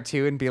be a part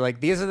two and be like,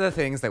 these are the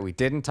things that we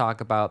didn't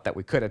talk about that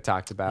we could have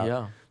talked about.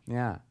 Yeah.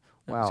 Yeah.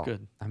 Well,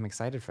 good. I'm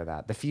excited for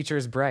that. The future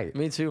is bright.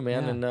 Me too,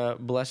 man. Yeah.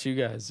 And bless you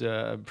guys.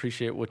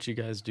 Appreciate what you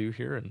guys do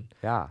here, and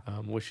Yeah.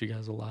 wish you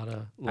guys a lot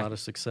of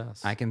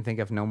success. I can think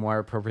of no more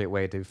appropriate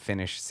way to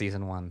finish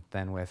season 1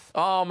 than with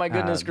Oh my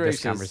goodness gracious!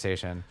 this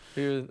conversation.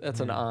 Dude, that's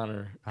an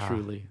honor,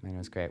 truly. Man, it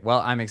was great. Well,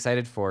 I'm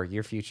excited for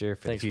your future,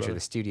 for Thanks, the future brother. of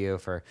the studio,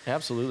 for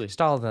Absolutely.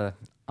 just all the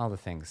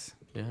things.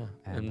 Yeah,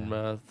 And,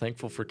 and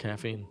thankful for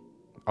caffeine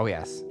Oh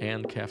yes.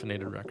 and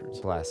caffeinated records.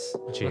 Bless.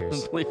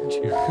 Cheers. Please,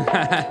 cheers.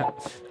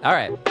 All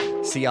right.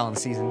 See y'all in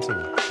season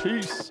 2.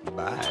 Peace.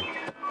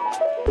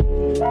 Bye.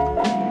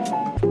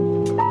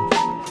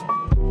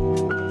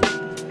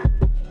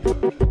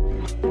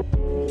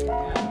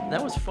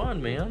 That was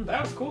fun, man.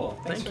 That was cool.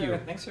 Thank you.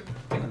 Thanks for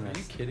doing Are you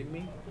this. kidding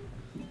me?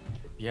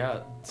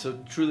 Yeah. So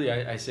truly,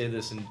 I say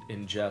this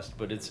in jest,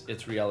 but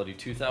it's reality.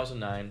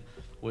 2009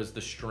 was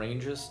the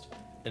strangest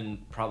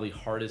and probably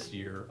hardest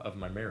year of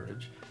my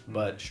marriage,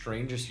 but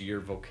strangest year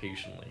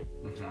vocationally.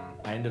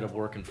 I ended up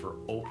working for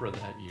Oprah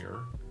that year.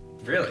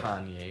 for Really?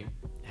 Kanye.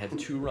 Had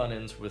 2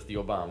 run-ins with the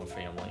Obama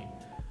family.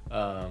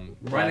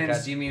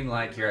 Run-ins? Do you mean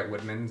like you're at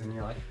Woodman's and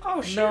you're like,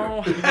 oh shoot?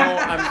 No,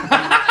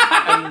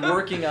 I'm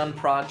working on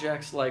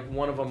projects. Like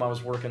one of them, I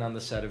was working on the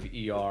set of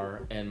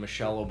ER, and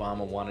Michelle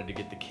Obama wanted to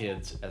get the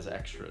kids as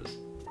extras,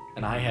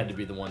 and I had to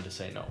be the one to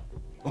say no.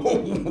 Oh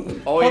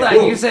Hold yeah.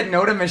 on, you said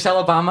no to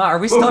Michelle Obama. Are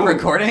we still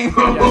recording?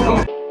 Yeah,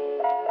 no.